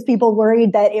controversial because people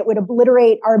worried that it would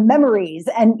obliterate our memories.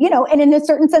 And in a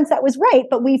certain sense that was right,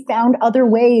 but we found other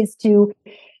ways to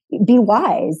be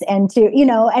wise and to,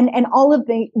 and all of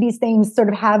these things sort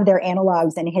of have their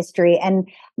analogs in history. And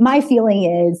my feeling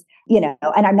is,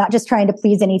 and I'm not just trying to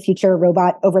please any future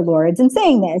robot overlords in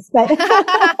saying this, but,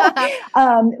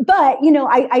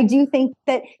 I do think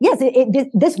that, yes,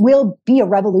 this will be a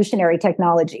revolutionary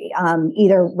technology,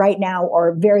 either right now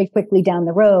or very quickly down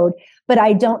the road. But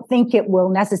I don't think it will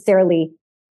necessarily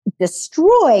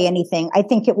destroy anything. I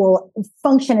think it will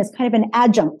function as kind of an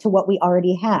adjunct to what we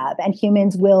already have. And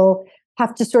humans will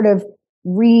have to sort of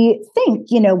rethink,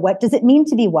 what does it mean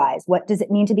to be wise? What does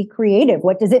it mean to be creative?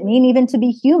 What does it mean even to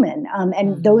be human?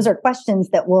 And those are questions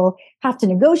that we'll have to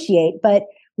negotiate. But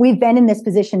we've been in this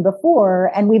position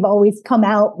before, and we've always come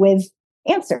out with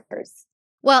answers.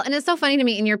 Well, and it's so funny to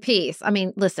me in your piece. I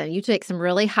mean, listen, you take some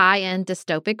really high-end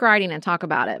dystopic writing and talk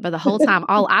about it, but the whole time,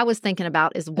 all I was thinking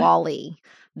about is WALL-E.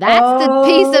 That's the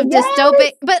piece of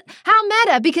dystopic, but how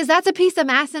meta, because that's a piece of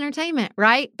mass entertainment,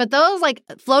 right? But those like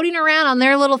floating around on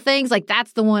their little things, like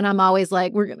that's the one I'm always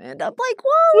like, we're going to end up like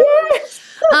WALL-E. Yes.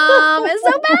 It's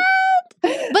so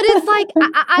bad. But it's like,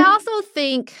 I also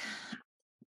think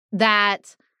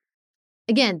that,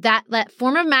 again, that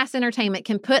form of mass entertainment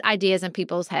can put ideas in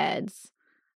people's heads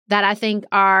that I think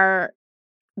are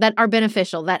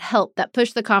beneficial, that help, that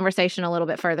push the conversation a little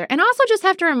bit further. And also just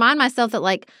have to remind myself that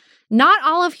like not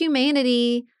all of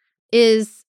humanity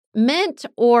is meant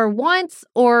or wants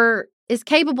or is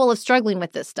capable of struggling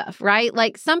with this stuff, right?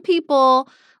 Like some people,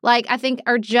 like I think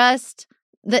are just,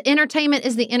 the entertainment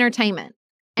is the entertainment.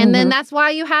 And then that's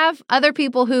why you have other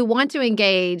people who want to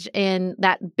engage in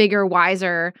that bigger,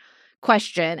 wiser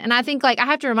question. And I think like I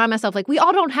have to remind myself, like we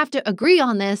all don't have to agree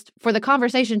on this for the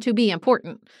conversation to be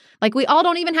important. Like we all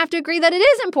don't even have to agree that it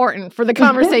is important for the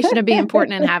conversation to be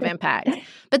important and have impact.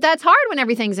 But that's hard when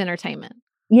everything's entertainment.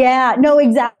 Yeah, no,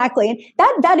 exactly.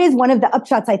 That is one of the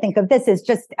upshots, I think, of this is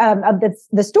just of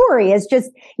the story is just,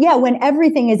 when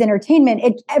everything is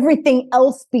entertainment, everything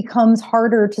else becomes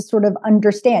harder to sort of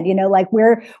understand, like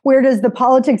where does the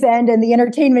politics end and the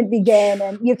entertainment begin?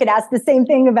 And you could ask the same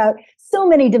thing about so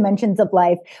many dimensions of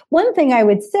life. One thing I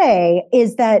would say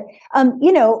is that,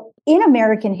 in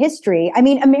American history, I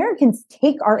mean, Americans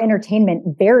take our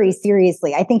entertainment very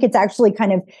seriously. I think it's actually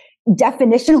kind of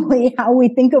definitionally how we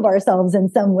think of ourselves in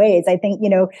some ways. I think,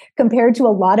 compared to a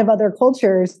lot of other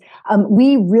cultures,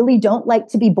 we really don't like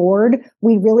to be bored.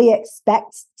 We really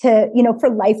expect to, for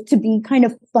life to be kind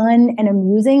of fun and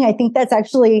amusing. I think that's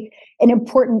actually an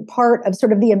important part of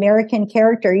sort of the American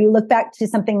character. You look back to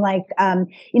something like,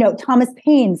 Thomas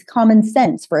Paine's Common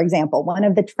Sense, for example, one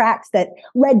of the tracks that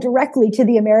led directly to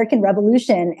the American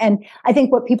Revolution. And I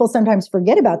think what people sometimes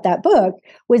forget about that book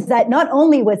was that not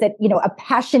only was it, a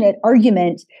passionate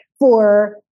argument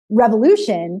for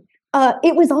revolution,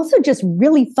 it was also just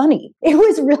really funny. It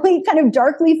was really kind of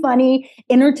darkly funny,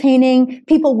 entertaining.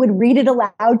 People would read it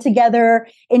aloud together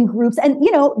in groups. And,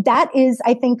 that is,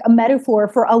 I think, a metaphor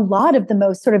for a lot of the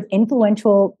most sort of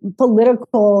influential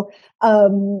political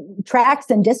tracts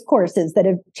and discourses that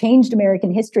have changed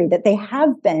American history, that they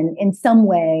have been in some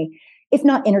way, if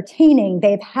not entertaining,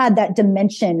 they've had that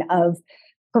dimension of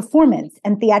performance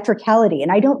and theatricality. And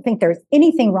I don't think there's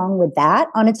anything wrong with that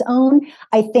on its own.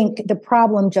 I think the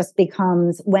problem just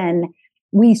becomes when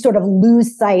we sort of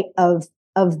lose sight of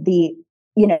the,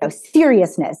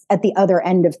 seriousness at the other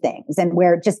end of things, and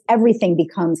where just everything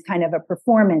becomes kind of a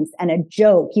performance and a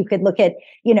joke. You could look at,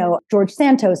 George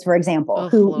Santos, for example,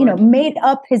 who, Lord. Made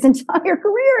up his entire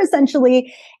career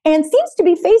essentially, and seems to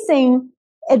be facing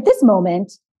at this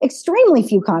moment extremely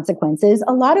few consequences.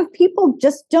 A lot of people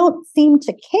just don't seem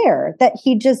to care that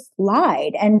he just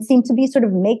lied and seem to be sort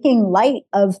of making light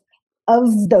of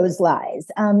those lies.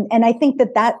 And I think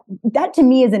that to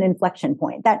me is an inflection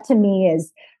point. That to me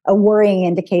is a worrying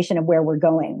indication of where we're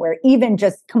going, where even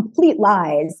just complete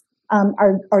lies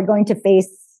are going to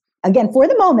face, again, for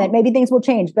the moment, maybe things will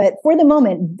change, but for the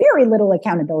moment, very little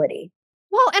accountability.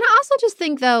 Well, and I also just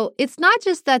think, though, it's not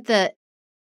just that the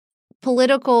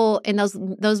political and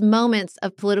those moments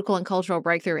of political and cultural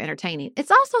breakthrough are entertaining.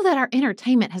 It's also that our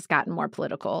entertainment has gotten more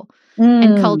political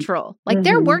and cultural. Like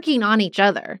they're working on each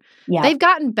other. Yeah. They've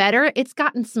gotten better. It's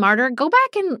gotten smarter. Go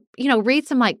back and, read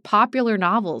some like popular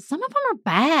novels. Some of them are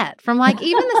bad from like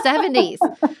even the 70s.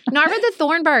 I read The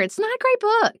Thornbird. It's not a great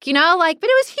book, but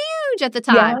it was huge at the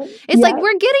time. It's like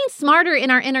we're getting smarter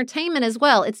in our entertainment as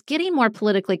well. It's getting more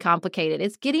politically complicated.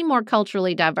 It's getting more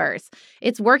culturally diverse.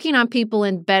 It's working on people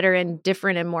in better and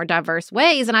different and more diverse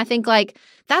ways. And I think like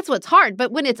that's what's hard.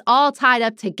 But when it's all tied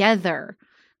up together,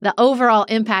 the overall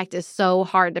impact is so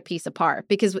hard to piece apart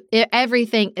because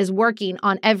everything is working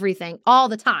on everything all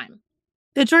the time.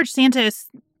 The George Santos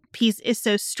piece is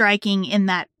so striking in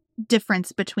that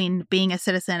difference between being a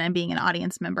citizen and being an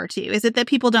audience member too. Is it that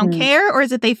people don't care, or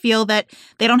is it they feel that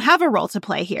they don't have a role to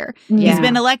play here? Yeah. He's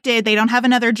been elected. They don't have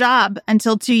another job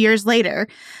until 2 years later.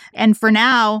 And for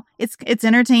now, it's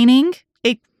entertaining.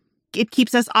 It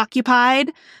keeps us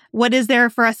occupied. What is there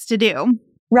for us to do?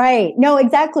 Right. No,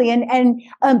 exactly. And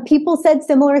people said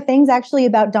similar things actually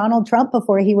about Donald Trump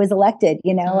before he was elected.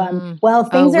 Well,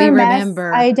 things are a mess.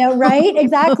 Remember. I don't. Right.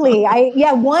 Exactly.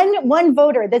 One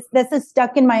voter. This is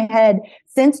stuck in my head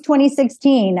since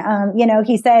 2016.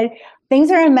 He said things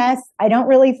are a mess. I don't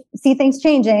really see things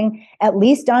changing. At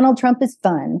least Donald Trump is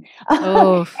fun.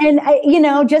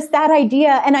 And just that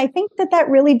idea. And I think that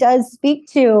really does speak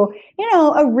to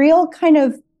a real kind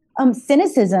of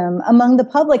cynicism among the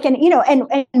public, and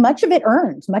much of it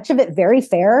earned, much of it very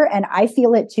fair, and I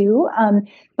feel it too.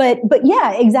 But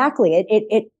yeah, exactly.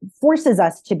 It forces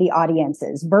us to be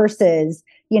audiences versus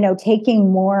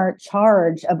taking more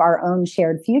charge of our own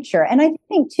shared future. And I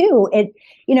think too,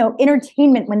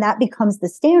 entertainment, when that becomes the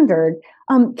standard,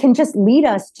 can just lead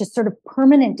us to sort of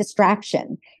permanent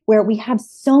distraction, where we have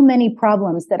so many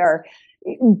problems that are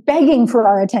begging for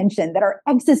our attention, that are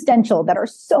existential, that are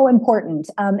so important,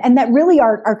 and that really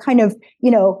are kind of,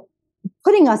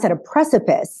 putting us at a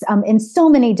precipice in so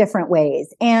many different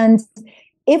ways. And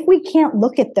if we can't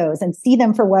look at those and see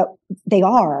them for what they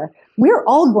are, we're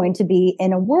all going to be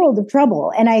in a world of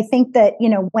trouble. And I think that,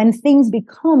 when things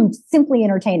become simply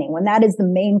entertaining, when that is the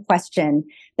main question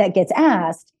that gets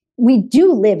asked, we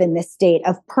do live in this state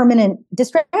of permanent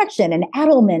distraction and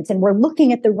addlement, and we're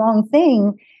looking at the wrong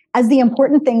thing as the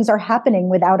important things are happening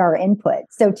without our input.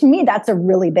 So to me, that's a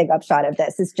really big upshot of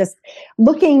this, is just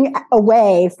looking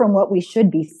away from what we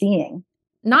should be seeing.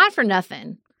 Not for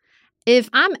nothing. If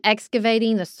I'm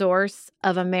excavating the source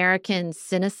of American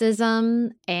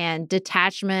cynicism and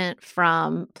detachment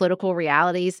from political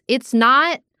realities, it's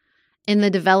not in the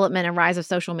development and rise of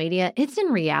social media, it's in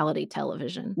reality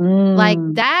television. Like,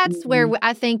 that's where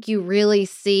I think you really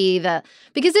see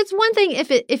because it's one thing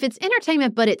if it's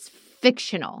entertainment, but it's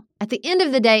fictional. At the end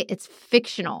of the day, it's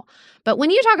fictional. But when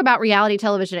you talk about reality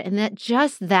television and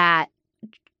that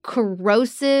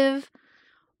corrosive,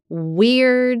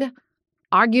 weird,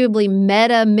 arguably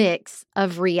meta mix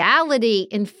of reality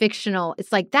and fictional,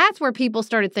 it's like that's where people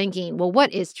started thinking, well,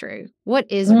 what is true?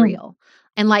 What is real?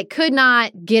 And could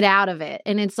not get out of it.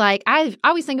 And it's like, I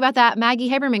always think about that Maggie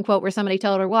Haberman quote where somebody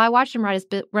told her, well, I watched him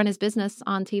run his business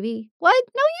on TV. What?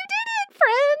 No, you didn't,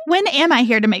 friend. When am I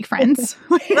here to make friends?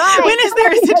 When is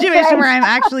there a situation where I'm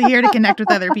actually here to connect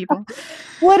with other people?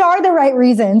 What are the right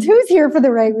reasons? Who's here for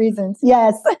the right reasons?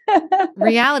 Yes.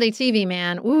 Reality TV,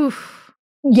 man. Oof.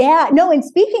 Yeah, no. And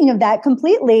speaking of that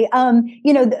completely,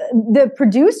 the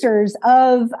producers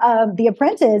of The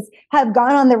Apprentice have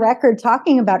gone on the record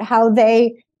talking about how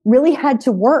they really had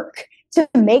to work to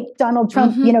make Donald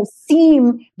Trump,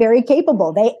 seem very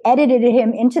capable. They edited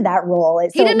him into that role.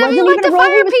 He didn't even like to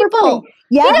fire people.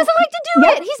 Yeah. He doesn't like to do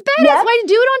it. He's bad. That's why to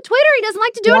do it on Twitter. He doesn't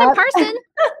like to do it in person.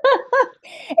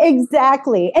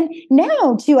 Exactly. And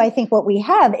now, too, I think what we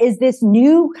have is this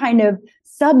new kind of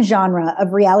subgenre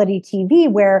of reality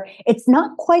TV where it's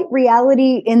not quite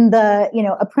reality in the,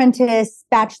 Apprentice,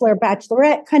 Bachelor,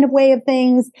 Bachelorette kind of way of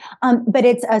things, but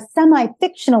it's a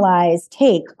semi-fictionalized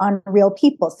take on real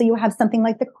people. So you have something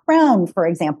like The Crown, for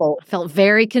example. I felt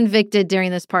very convicted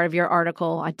during this part of your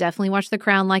article. I definitely watched The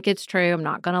Crown like it's true. I'm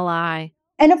not going to lie.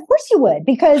 And of course you would,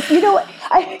 because you don't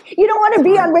want to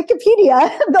be on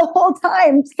Wikipedia the whole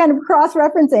time, kind of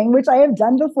cross-referencing, which I have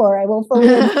done before. I will fully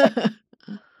admit.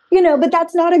 But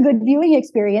that's not a good viewing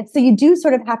experience. So you do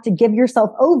sort of have to give yourself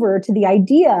over to the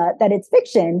idea that it's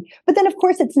fiction. But then, of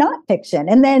course, it's not fiction.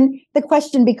 And then the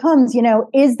question becomes,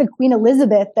 is the Queen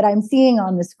Elizabeth that I'm seeing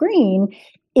on the screen,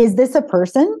 is this a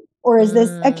person or is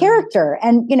this a character?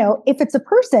 And, if it's a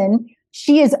person,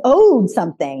 she is owed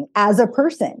something as a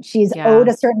person. She's owed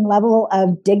a certain level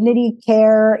of dignity,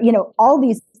 care, all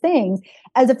these things.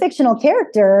 As a fictional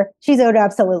character, she's owed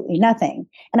absolutely nothing.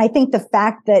 And I think the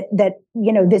fact that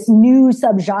this new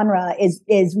subgenre is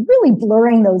really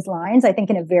blurring those lines, I think,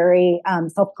 in a very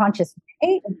self-conscious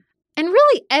way. And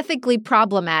really ethically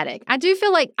problematic. I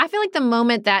feel like the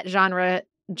moment that genre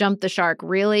jumped the shark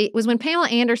really was when Pamela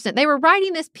Anderson, they were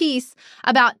writing this piece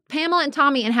about Pamela and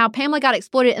Tommy and how Pamela got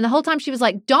exploited. And the whole time she was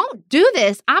like, don't do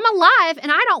this. I'm alive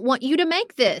and I don't want you to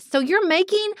make this. So you're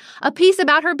making a piece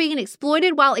about her being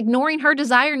exploited while ignoring her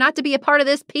desire not to be a part of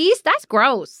this piece? That's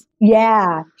gross.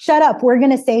 Yeah. Shut up. We're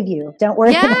going to save you. Don't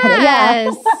worry about it.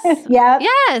 Yes. Yeah.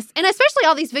 Yes. And especially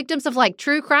all these victims of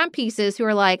true crime pieces who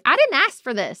are like, I didn't ask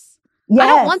for this. Yes. I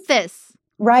don't want this.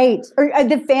 Right. Or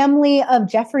the family of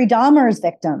Jeffrey Dahmer's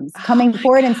victims coming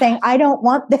forward and saying, I don't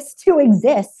want this to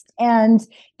exist. And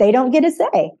they don't get a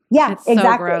say. Yeah, it's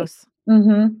exactly. So gross.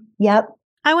 Mm-hmm. Yep.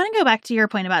 I want to go back to your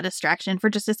point about distraction for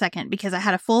just a second, because I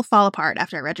had a full fall apart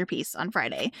after I read your piece on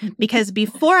Friday. Because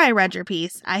before I read your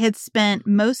piece, I had spent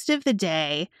most of the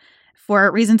day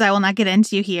for reasons I will not get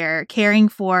into here, caring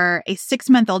for a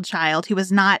 6-month-old child who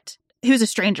was a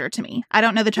stranger to me. I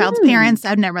don't know the child's parents.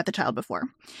 I've never met the child before.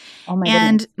 Oh my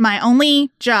And goodness. my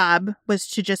only job was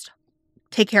to just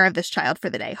take care of this child for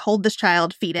the day, hold this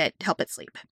child, feed it, help it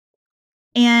sleep.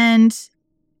 And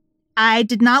I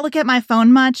did not look at my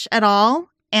phone much at all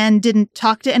and didn't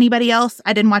talk to anybody else.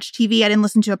 I didn't watch TV. I didn't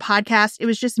listen to a podcast. It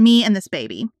was just me and this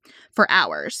baby for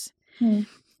hours.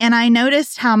 And I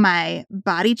noticed how my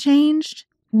body changed.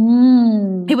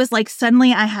 It was like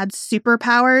suddenly I had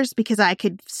superpowers because I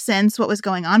could sense what was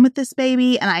going on with this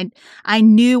baby, and I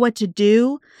knew what to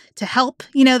do to help.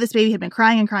 You know, this baby had been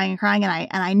crying and crying and crying, and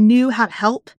I knew how to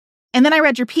help. And then I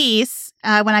read your piece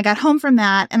when I got home from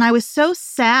that, and I was so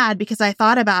sad because I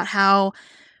thought about how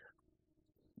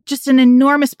just an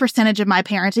enormous percentage of my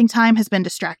parenting time has been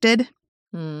distracted.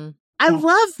 I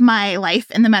love my life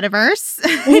in the metaverse.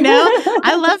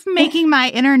 I love making my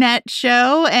internet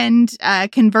show and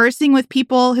conversing with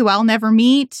people who I'll never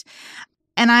meet.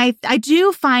 And I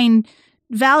do find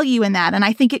value in that. And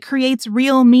I think it creates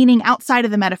real meaning outside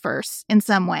of the metaverse in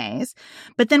some ways.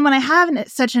 But then when I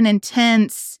have such an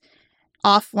intense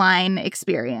offline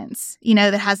experience,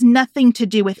 that has nothing to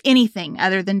do with anything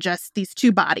other than just these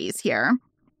two bodies here,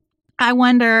 I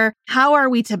wonder, how are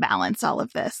we to balance all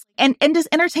of this? And does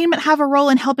entertainment have a role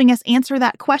in helping us answer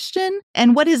that question?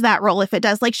 And what is that role if it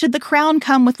does? Like, should The Crown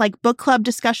come with like book club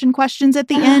discussion questions at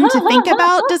the end to think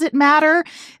about? Does it matter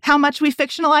how much we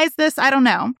fictionalize this? I don't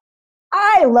know.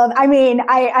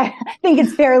 I think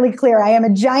it's fairly clear. I am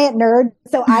a giant nerd,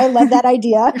 so I love that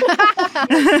idea.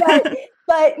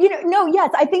 But yes,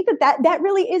 I think that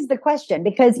really is the question,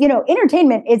 because,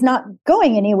 entertainment is not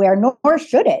going anywhere, nor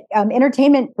should it.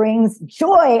 Entertainment brings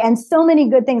joy and so many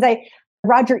good things.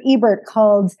 Roger Ebert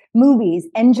called movies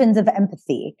engines of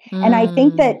empathy. And I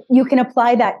think that you can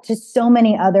apply that to so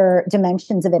many other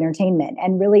dimensions of entertainment,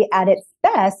 and really at its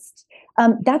best,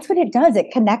 that's what it does.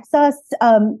 It connects us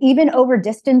even over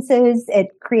distances. It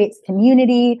creates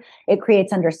community. It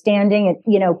creates understanding.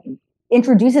 It,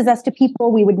 introduces us to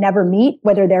people we would never meet,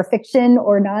 whether they're fiction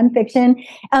or nonfiction.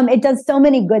 It does so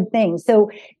many good things. So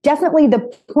definitely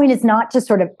the point is not to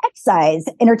sort of excise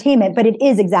entertainment, but it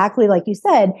is exactly like you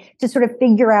said, to sort of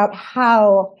figure out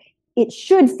how it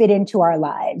should fit into our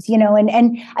lives,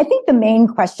 and I think the main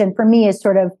question for me is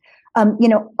sort of,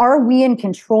 are we in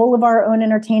control of our own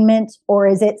entertainment, or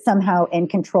is it somehow in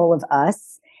control of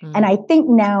us? And I think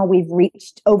now we've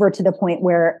reached over to the point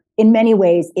where in many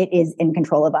ways it is in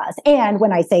control of us. And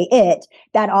when I say it,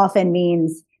 that often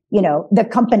means, the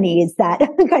companies that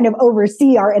kind of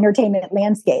oversee our entertainment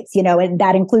landscapes, and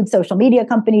that includes social media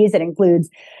companies. It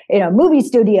includes, movie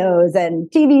studios and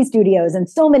TV studios and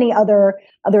so many other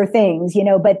things,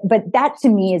 but that to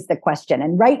me is the question.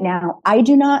 And right now, I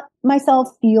do not myself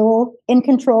feel in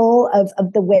control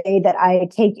of the way that I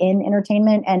take in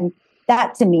entertainment. And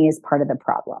that to me is part of the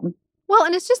problem. Well,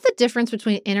 and it's just the difference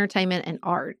between entertainment and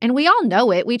art. And we all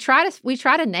know it. We try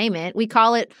to name it. We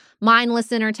call it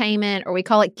mindless entertainment, or we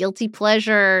call it guilty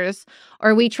pleasures,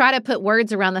 or we try to put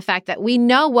words around the fact that we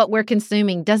know what we're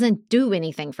consuming doesn't do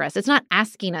anything for us. It's not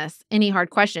asking us any hard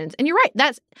questions. And you're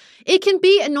right. It can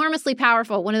be enormously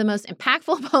powerful. One of the most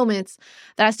impactful moments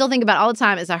that I still think about all the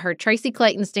time is I heard Tracy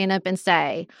Clayton stand up and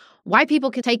say, white people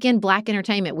can take in Black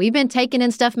entertainment. We've been taking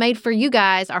in stuff made for you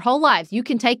guys our whole lives. You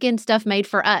can take in stuff made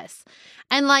for us.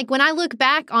 And like when I look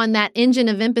back on that engine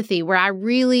of empathy where I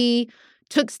really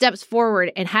took steps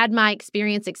forward and had my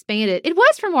experience expanded, it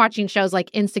was from watching shows like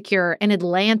Insecure and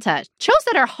Atlanta, shows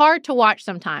that are hard to watch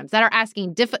sometimes, that are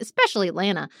asking, especially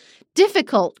Atlanta,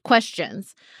 difficult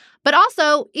questions. But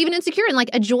also, even Insecure in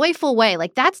like a joyful way.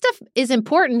 Like that stuff is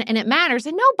important and it matters.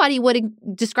 And nobody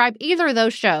would describe either of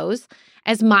those shows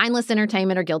as mindless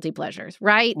entertainment or guilty pleasures,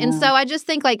 right? And so I just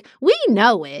think like we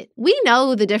know it. We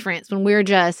know the difference when we're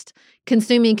just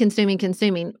consuming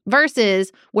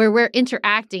versus where we're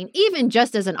interacting, even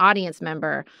just as an audience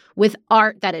member, with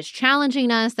art that is challenging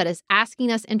us, that is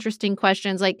asking us interesting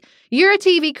questions. Like you're a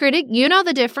TV critic, you know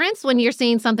the difference when you're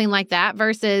seeing something like that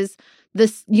versus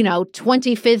this,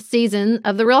 25th season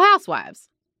of The Real Housewives.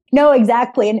 No,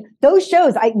 exactly. And those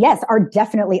shows, are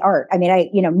definitely art. I mean,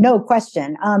 no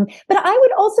question. But I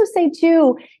would also say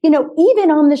too,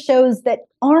 even on the shows that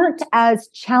aren't as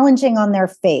challenging on their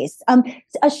face,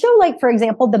 a show like, for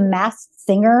example, The Masked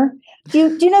Singer.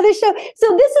 Do you know this show?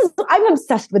 So I'm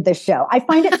obsessed with this show. I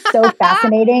find it so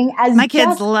fascinating. As my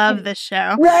kids love this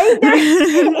show, right?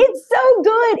 It's so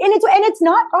good, and it's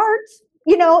not art,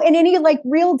 in any like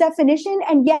real definition.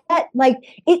 And yet like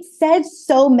it says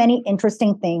so many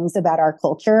interesting things about our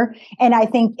culture. And I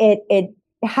think it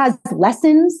has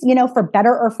lessons, for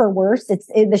better or for worse. It's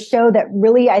the show that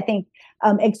really, I think,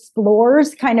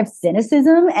 explores kind of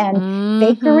cynicism and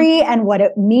fakery and what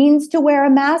it means to wear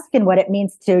a mask and what it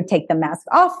means to take the mask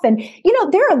off. And,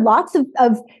 there are lots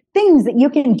of things that you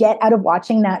can get out of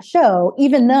watching that show,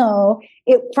 even though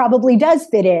it probably does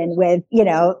fit in with,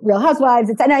 Real Housewives.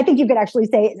 And I think you could actually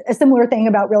say a similar thing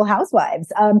about Real Housewives.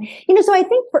 So I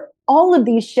think for all of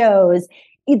these shows,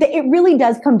 it really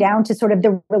does come down to sort of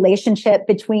the relationship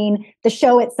between the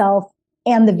show itself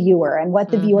and the viewer and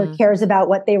what the viewer cares about,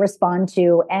 what they respond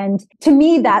to. And to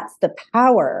me, that's the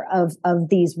power of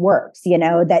these works,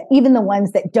 that even the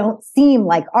ones that don't seem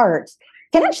like art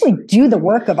can actually do the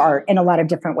work of art in a lot of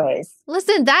different ways.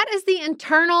 Listen, that is the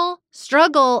internal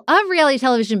struggle of reality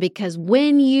television, because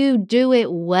when you do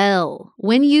it well,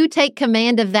 when you take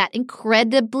command of that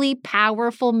incredibly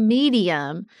powerful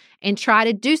medium and try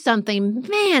to do something,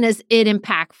 man, is it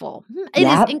impactful. It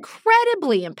is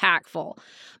incredibly impactful.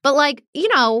 But when you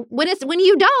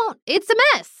don't, it's a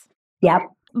mess. Yep.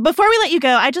 Before we let you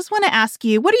go, I just want to ask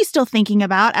you, what are you still thinking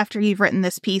about after you've written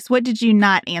this piece? What did you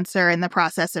not answer in the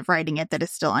process of writing it that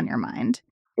is still on your mind?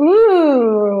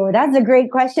 Ooh, that's a great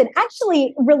question.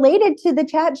 Actually, related to the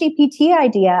ChatGPT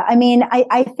idea,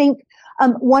 I think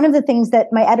one of the things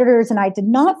that my editors and I did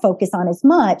not focus on as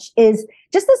much is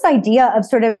just this idea of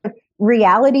sort of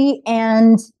reality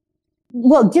and,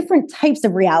 different types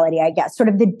of reality, I guess, sort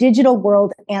of the digital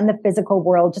world and the physical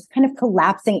world just kind of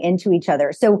collapsing into each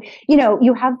other. So,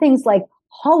 you have things like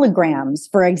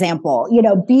holograms, for example,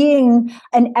 being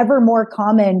an ever more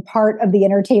common part of the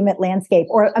entertainment landscape,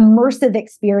 or immersive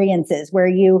experiences where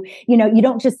you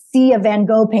don't just see a Van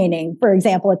Gogh painting, for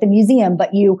example, at the museum,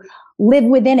 but you live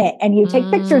within it and you take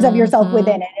pictures of yourself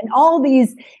within it, and all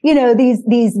these,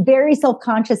 these very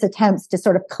self-conscious attempts to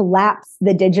sort of collapse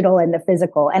the digital and the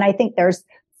physical. And I think there's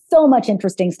so much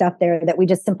interesting stuff there that we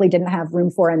just simply didn't have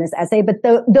room for in this essay. But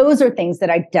those are things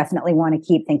that I definitely want to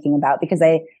keep thinking about, because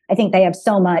I think they have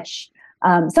so much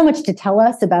to tell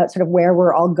us about sort of where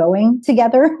we're all going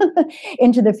together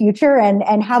into the future,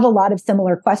 and have a lot of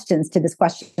similar questions to this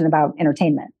question about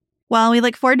entertainment. Well, we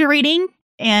look forward to reading,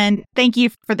 and thank you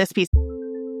for this piece.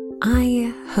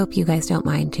 I hope you guys don't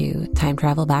mind to time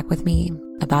travel back with me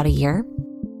about a year.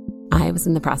 I was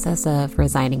in the process of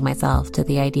resigning myself to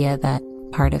the idea that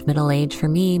part of middle age for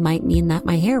me might mean that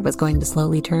my hair was going to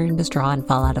slowly turn to straw and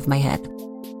fall out of my head.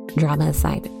 Drama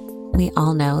aside, we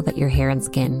all know that your hair and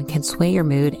skin can sway your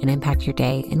mood and impact your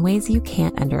day in ways you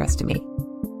can't underestimate.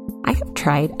 I have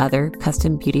tried other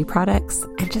custom beauty products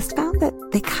and just found that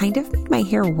they kind of made my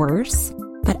hair worse.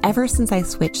 But ever since I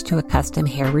switched to a custom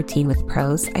hair routine with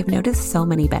Prose, I've noticed so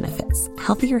many benefits.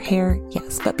 Healthier hair,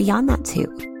 yes, but beyond that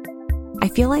too. I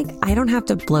feel like I don't have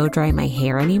to blow dry my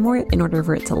hair anymore in order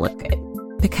for it to look good,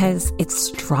 because it's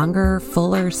stronger,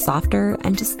 fuller, softer,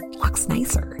 and just looks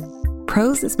nicer.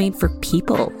 Prose is made for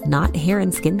people, not hair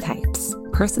and skin types.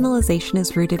 Personalization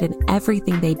is rooted in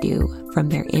everything they do, from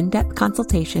their in-depth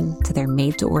consultation to their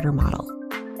made-to-order model.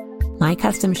 My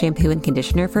custom shampoo and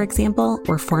conditioner, for example,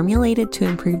 were formulated to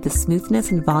improve the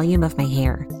smoothness and volume of my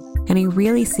hair. And I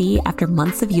really see, after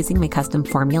months of using my custom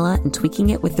formula and tweaking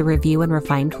it with the Review and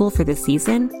Refine tool for this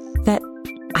season, that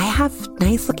I have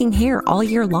nice-looking hair all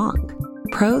year long.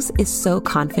 Prose is so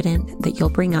confident that you'll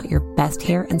bring out your best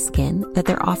hair and skin that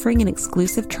they're offering an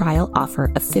exclusive trial offer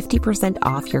of 50%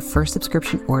 off your first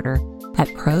subscription order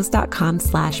at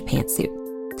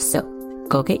prose.com/pantsuit. So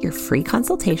go get your free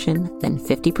consultation, then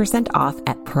 50% off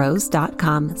at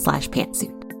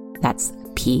prose.com/pantsuit. That's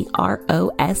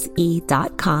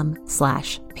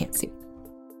prose.com/pantsuit.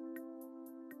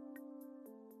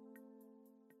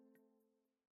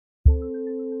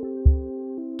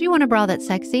 Do you want a bra that's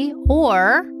sexy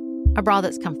or a bra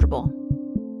that's comfortable?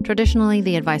 Traditionally,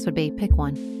 the advice would be pick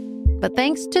one. But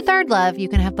thanks to Third Love, you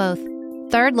can have both.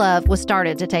 Third Love was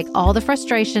started to take all the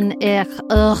frustration,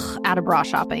 out of bra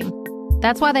shopping.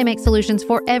 That's why they make solutions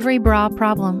for every bra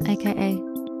problem, aka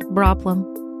problem.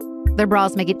 Their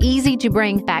bras make it easy to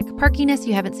bring back perkiness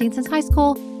you haven't seen since high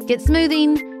school, get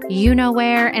smoothing, you know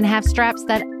where, and have straps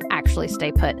that actually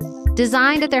stay put.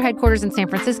 Designed at their headquarters in San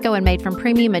Francisco and made from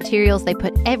premium materials, they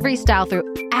put every style through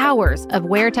hours of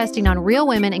wear testing on real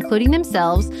women, including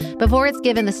themselves, before it's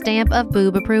given the stamp of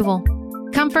boob approval.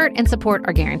 Comfort and support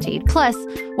are guaranteed. Plus,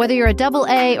 whether you're a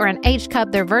AA or an H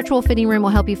cup, their virtual fitting room will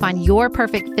help you find your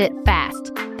perfect fit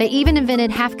fast. They even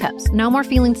invented half cups. No more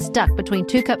feeling stuck between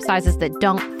 2 cup sizes that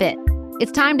don't fit.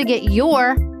 It's time to get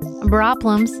your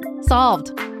problems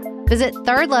solved. Visit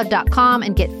thirdlove.com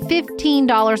and get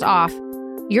 $15 off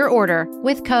your order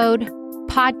with code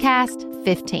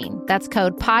podcast15. That's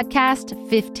code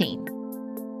podcast15.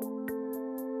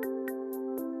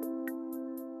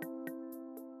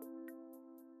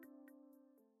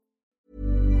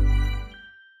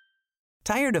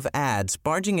 Tired of ads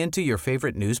barging into your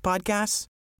favorite news podcasts?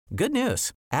 Good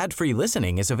news. Ad-free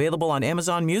listening is available on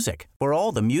Amazon Music for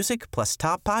all the music plus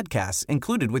top podcasts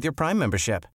included with your Prime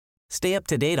membership. Stay up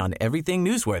to date on everything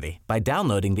newsworthy by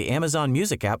downloading the Amazon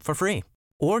Music app for free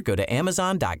or go to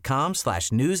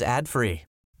amazon.com/news ad free.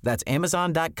 That's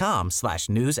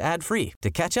amazon.com/news ad free to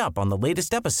catch up on the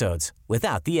latest episodes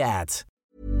without the ads.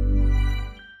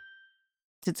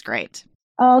 It's great.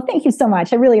 Oh, thank you so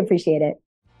much. I really appreciate it.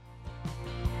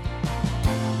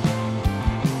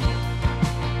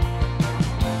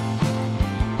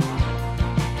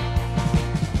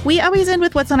 We always end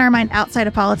with what's on our mind outside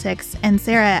of politics. And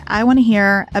Sarah, I want to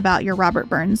hear about your Robert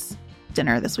Burns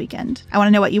dinner this weekend. I want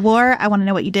to know what you wore. I want to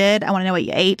know what you did. I want to know what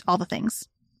you ate, all the things.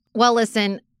 Well,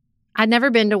 listen, I'd never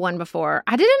been to one before.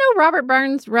 I didn't know Robert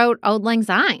Burns wrote Auld Lang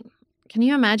Syne. Can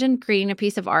you imagine creating a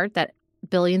piece of art that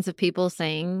billions of people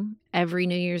sing every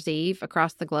New Year's Eve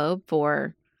across the globe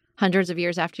for hundreds of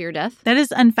years after your death? That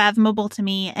is unfathomable to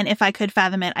me. And if I could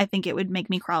fathom it, I think it would make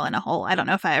me crawl in a hole. I don't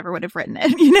know if I ever would have written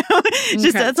it.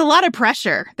 It's a lot of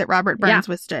pressure that Robert Burns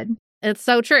withstood. It's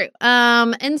so true.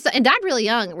 And died really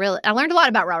young. Really, I learned a lot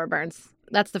about Robert Burns.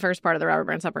 That's the first part of the Robert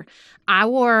Burns Supper. I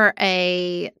wore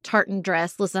a tartan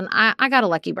dress. Listen, I got a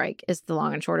lucky break is the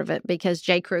long and short of it because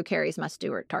J. Crew carries my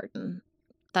Stuart tartan.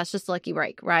 That's just a lucky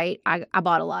break, right? I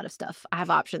bought a lot of stuff. I have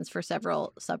options for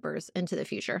several suppers into the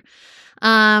future.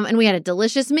 And we had a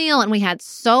delicious meal and we had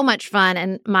so much fun.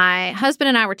 And my husband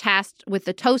and I were tasked with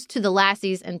the toast to the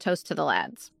lassies and toast to the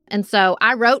lads. And so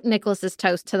I wrote Nicholas's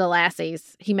toast to the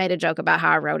lassies. He made a joke about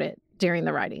how I wrote it during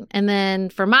the writing. And then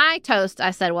for my toast,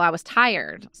 I said, well, I was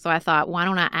tired. So I thought, why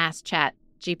don't I ask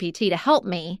ChatGPT to help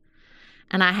me?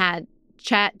 And I had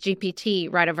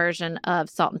ChatGPT write a version of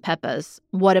Salt and Peppa's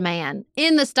What a Man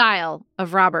in the style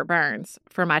of Robert Burns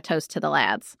for my toast to the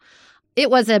lads. It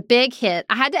was a big hit.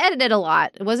 I had to edit it a lot.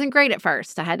 It wasn't great at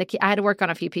first. I had to work on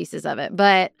a few pieces of it,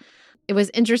 but it was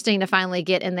interesting to finally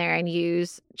get in there and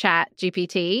use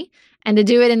ChatGPT and to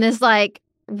do it in this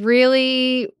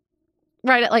really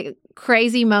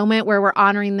crazy moment where we're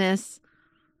honoring this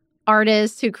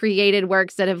artists who created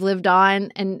works that have lived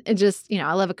on. And it just,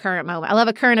 I love a current moment. I love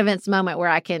a current events moment where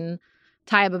I can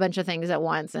tie up a bunch of things at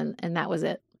once. And that was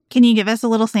it. Can you give us a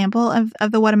little sample of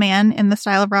the What a Man in the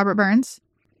style of Robert Burns?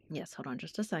 Yes. Hold on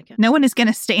just a second. No one is going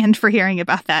to stand for hearing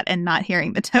about that and not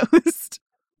hearing the toast.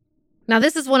 Now,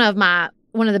 this is one of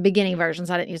the beginning versions.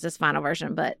 I didn't use this final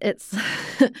version, but it's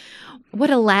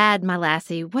what a lad, my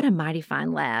lassie. What a mighty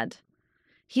fine lad.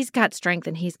 He's got strength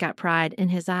and he's got pride. In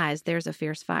his eyes, there's a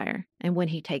fierce fire. And when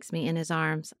he takes me in his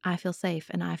arms, I feel safe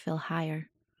and I feel higher.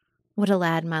 What a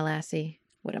lad, my lassie.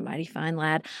 What a mighty fine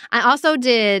lad. I also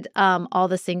did all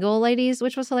the single ladies,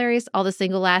 which was hilarious. All the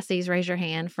single lassies, raise your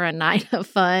hand for a night of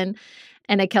fun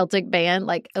and a Celtic band.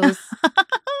 It was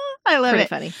I love pretty it.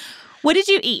 funny. What did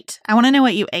you eat? I want to know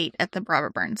what you ate at the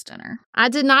Robert Burns dinner. I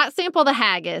did not sample the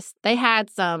haggis. They had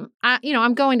some.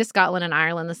 I'm going to Scotland and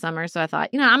Ireland this summer, so I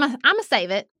thought, I'm gonna save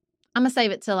it. I'm gonna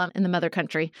save it till I'm in the mother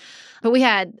country. But we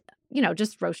had,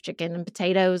 just roast chicken and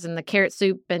potatoes and the carrot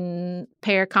soup and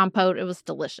pear compote. It was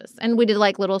delicious, and we did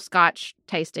little Scotch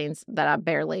tastings that I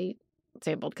barely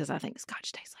sampled because I think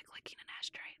Scotch tastes like licking an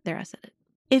ashtray. There, I said it.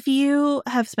 If you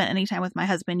have spent any time with my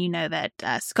husband, you know that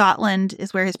Scotland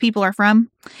is where his people are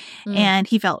from. And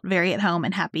he felt very at home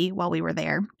and happy while we were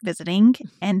there visiting.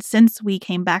 And since we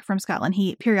came back from Scotland,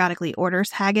 he periodically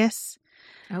orders haggis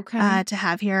to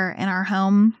have here in our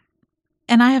home.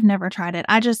 And I have never tried it.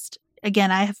 I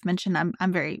have mentioned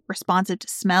I'm very responsive to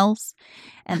smells.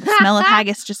 And the smell of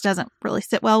haggis just doesn't really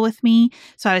sit well with me.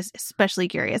 So I was especially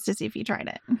curious to see if you tried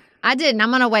it. I didn't. I'm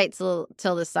going to wait till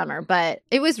this summer, but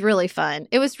it was really fun.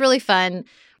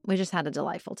 We just had a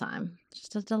delightful time.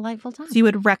 Just a delightful time. So you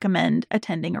would recommend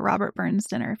attending a Robert Burns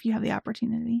dinner if you have the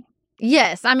opportunity?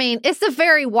 Yes. I mean, it's a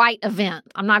very white event.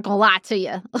 I'm not going to lie to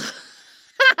you.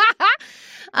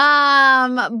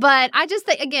 But I just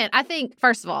think, again,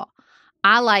 first of all,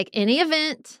 I like any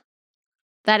event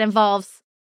that involves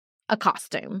a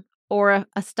costume or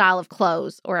a style of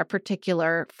clothes or a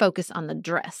particular focus on the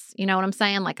dress. You know what I'm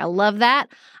saying? I love that.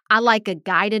 I like a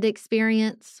guided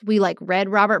experience. We read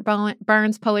Robert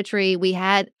Burns poetry. We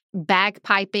had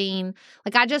bagpiping.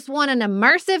 I just want an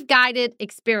immersive guided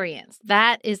experience.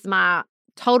 That is my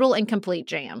total and complete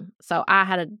jam. So I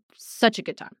had such a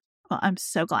good time. Well, I'm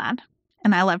so glad.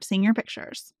 And I loved seeing your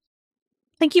pictures.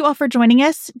 Thank you all for joining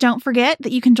us. Don't forget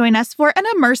that you can join us for an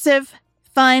immersive,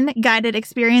 fun, guided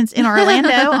experience in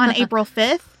Orlando on April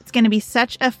 5th. It's going to be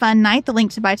such a fun night. The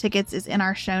link to buy tickets is in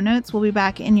our show notes. We'll be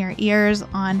back in your ears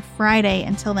on Friday.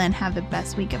 Until then, have the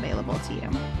best week available to you.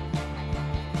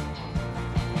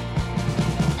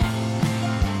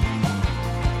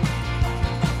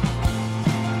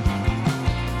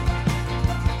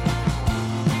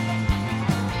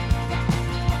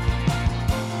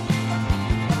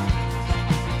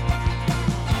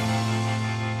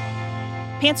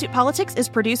 Pantsuit Politics is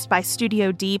produced by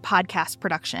Studio D Podcast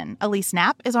Production. Elise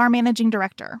Knapp is our managing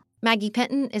director. Maggie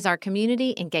Penton is our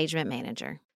community engagement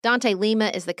manager. Dante Lima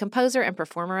is the composer and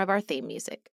performer of our theme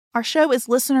music. Our show is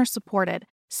listener-supported.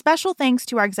 Special thanks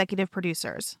to our executive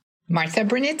producers. Martha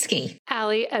Brunitsky,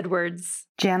 Allie Edwards,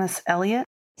 Janice Elliott,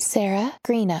 Sarah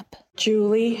Greenup,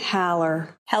 Julie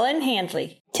Haller, Helen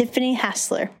Handley, Tiffany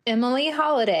Hassler, Emily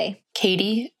Holiday,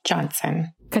 Katie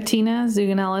Johnson, Katina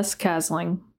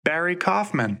Zuganellis-Kasling, Barry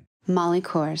Kaufman, Molly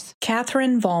Kors,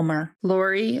 Catherine Vollmer,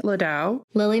 Lori Ladow,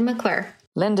 Lily McClure,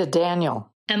 Linda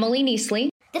Daniel, Emily Neasley,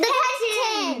 The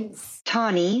Hutchins,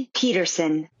 Tawny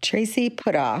Peterson, Tracy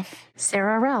Putoff,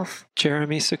 Sarah Ralph,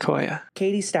 Jeremy Sequoia,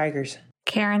 Katie Steigers,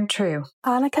 Karen True,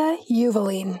 Annika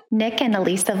Uvaline, Nick and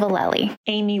Elisa Vallely,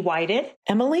 Amy Whited,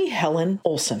 Emily Helen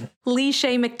Olson, Lee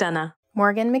Shea McDonough,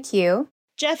 Morgan McHugh,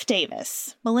 Jeff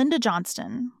Davis, Melinda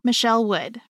Johnston, Michelle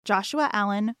Wood, Joshua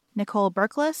Allen, Nicole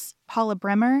Berkless, Paula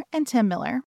Bremer, and Tim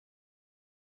Miller.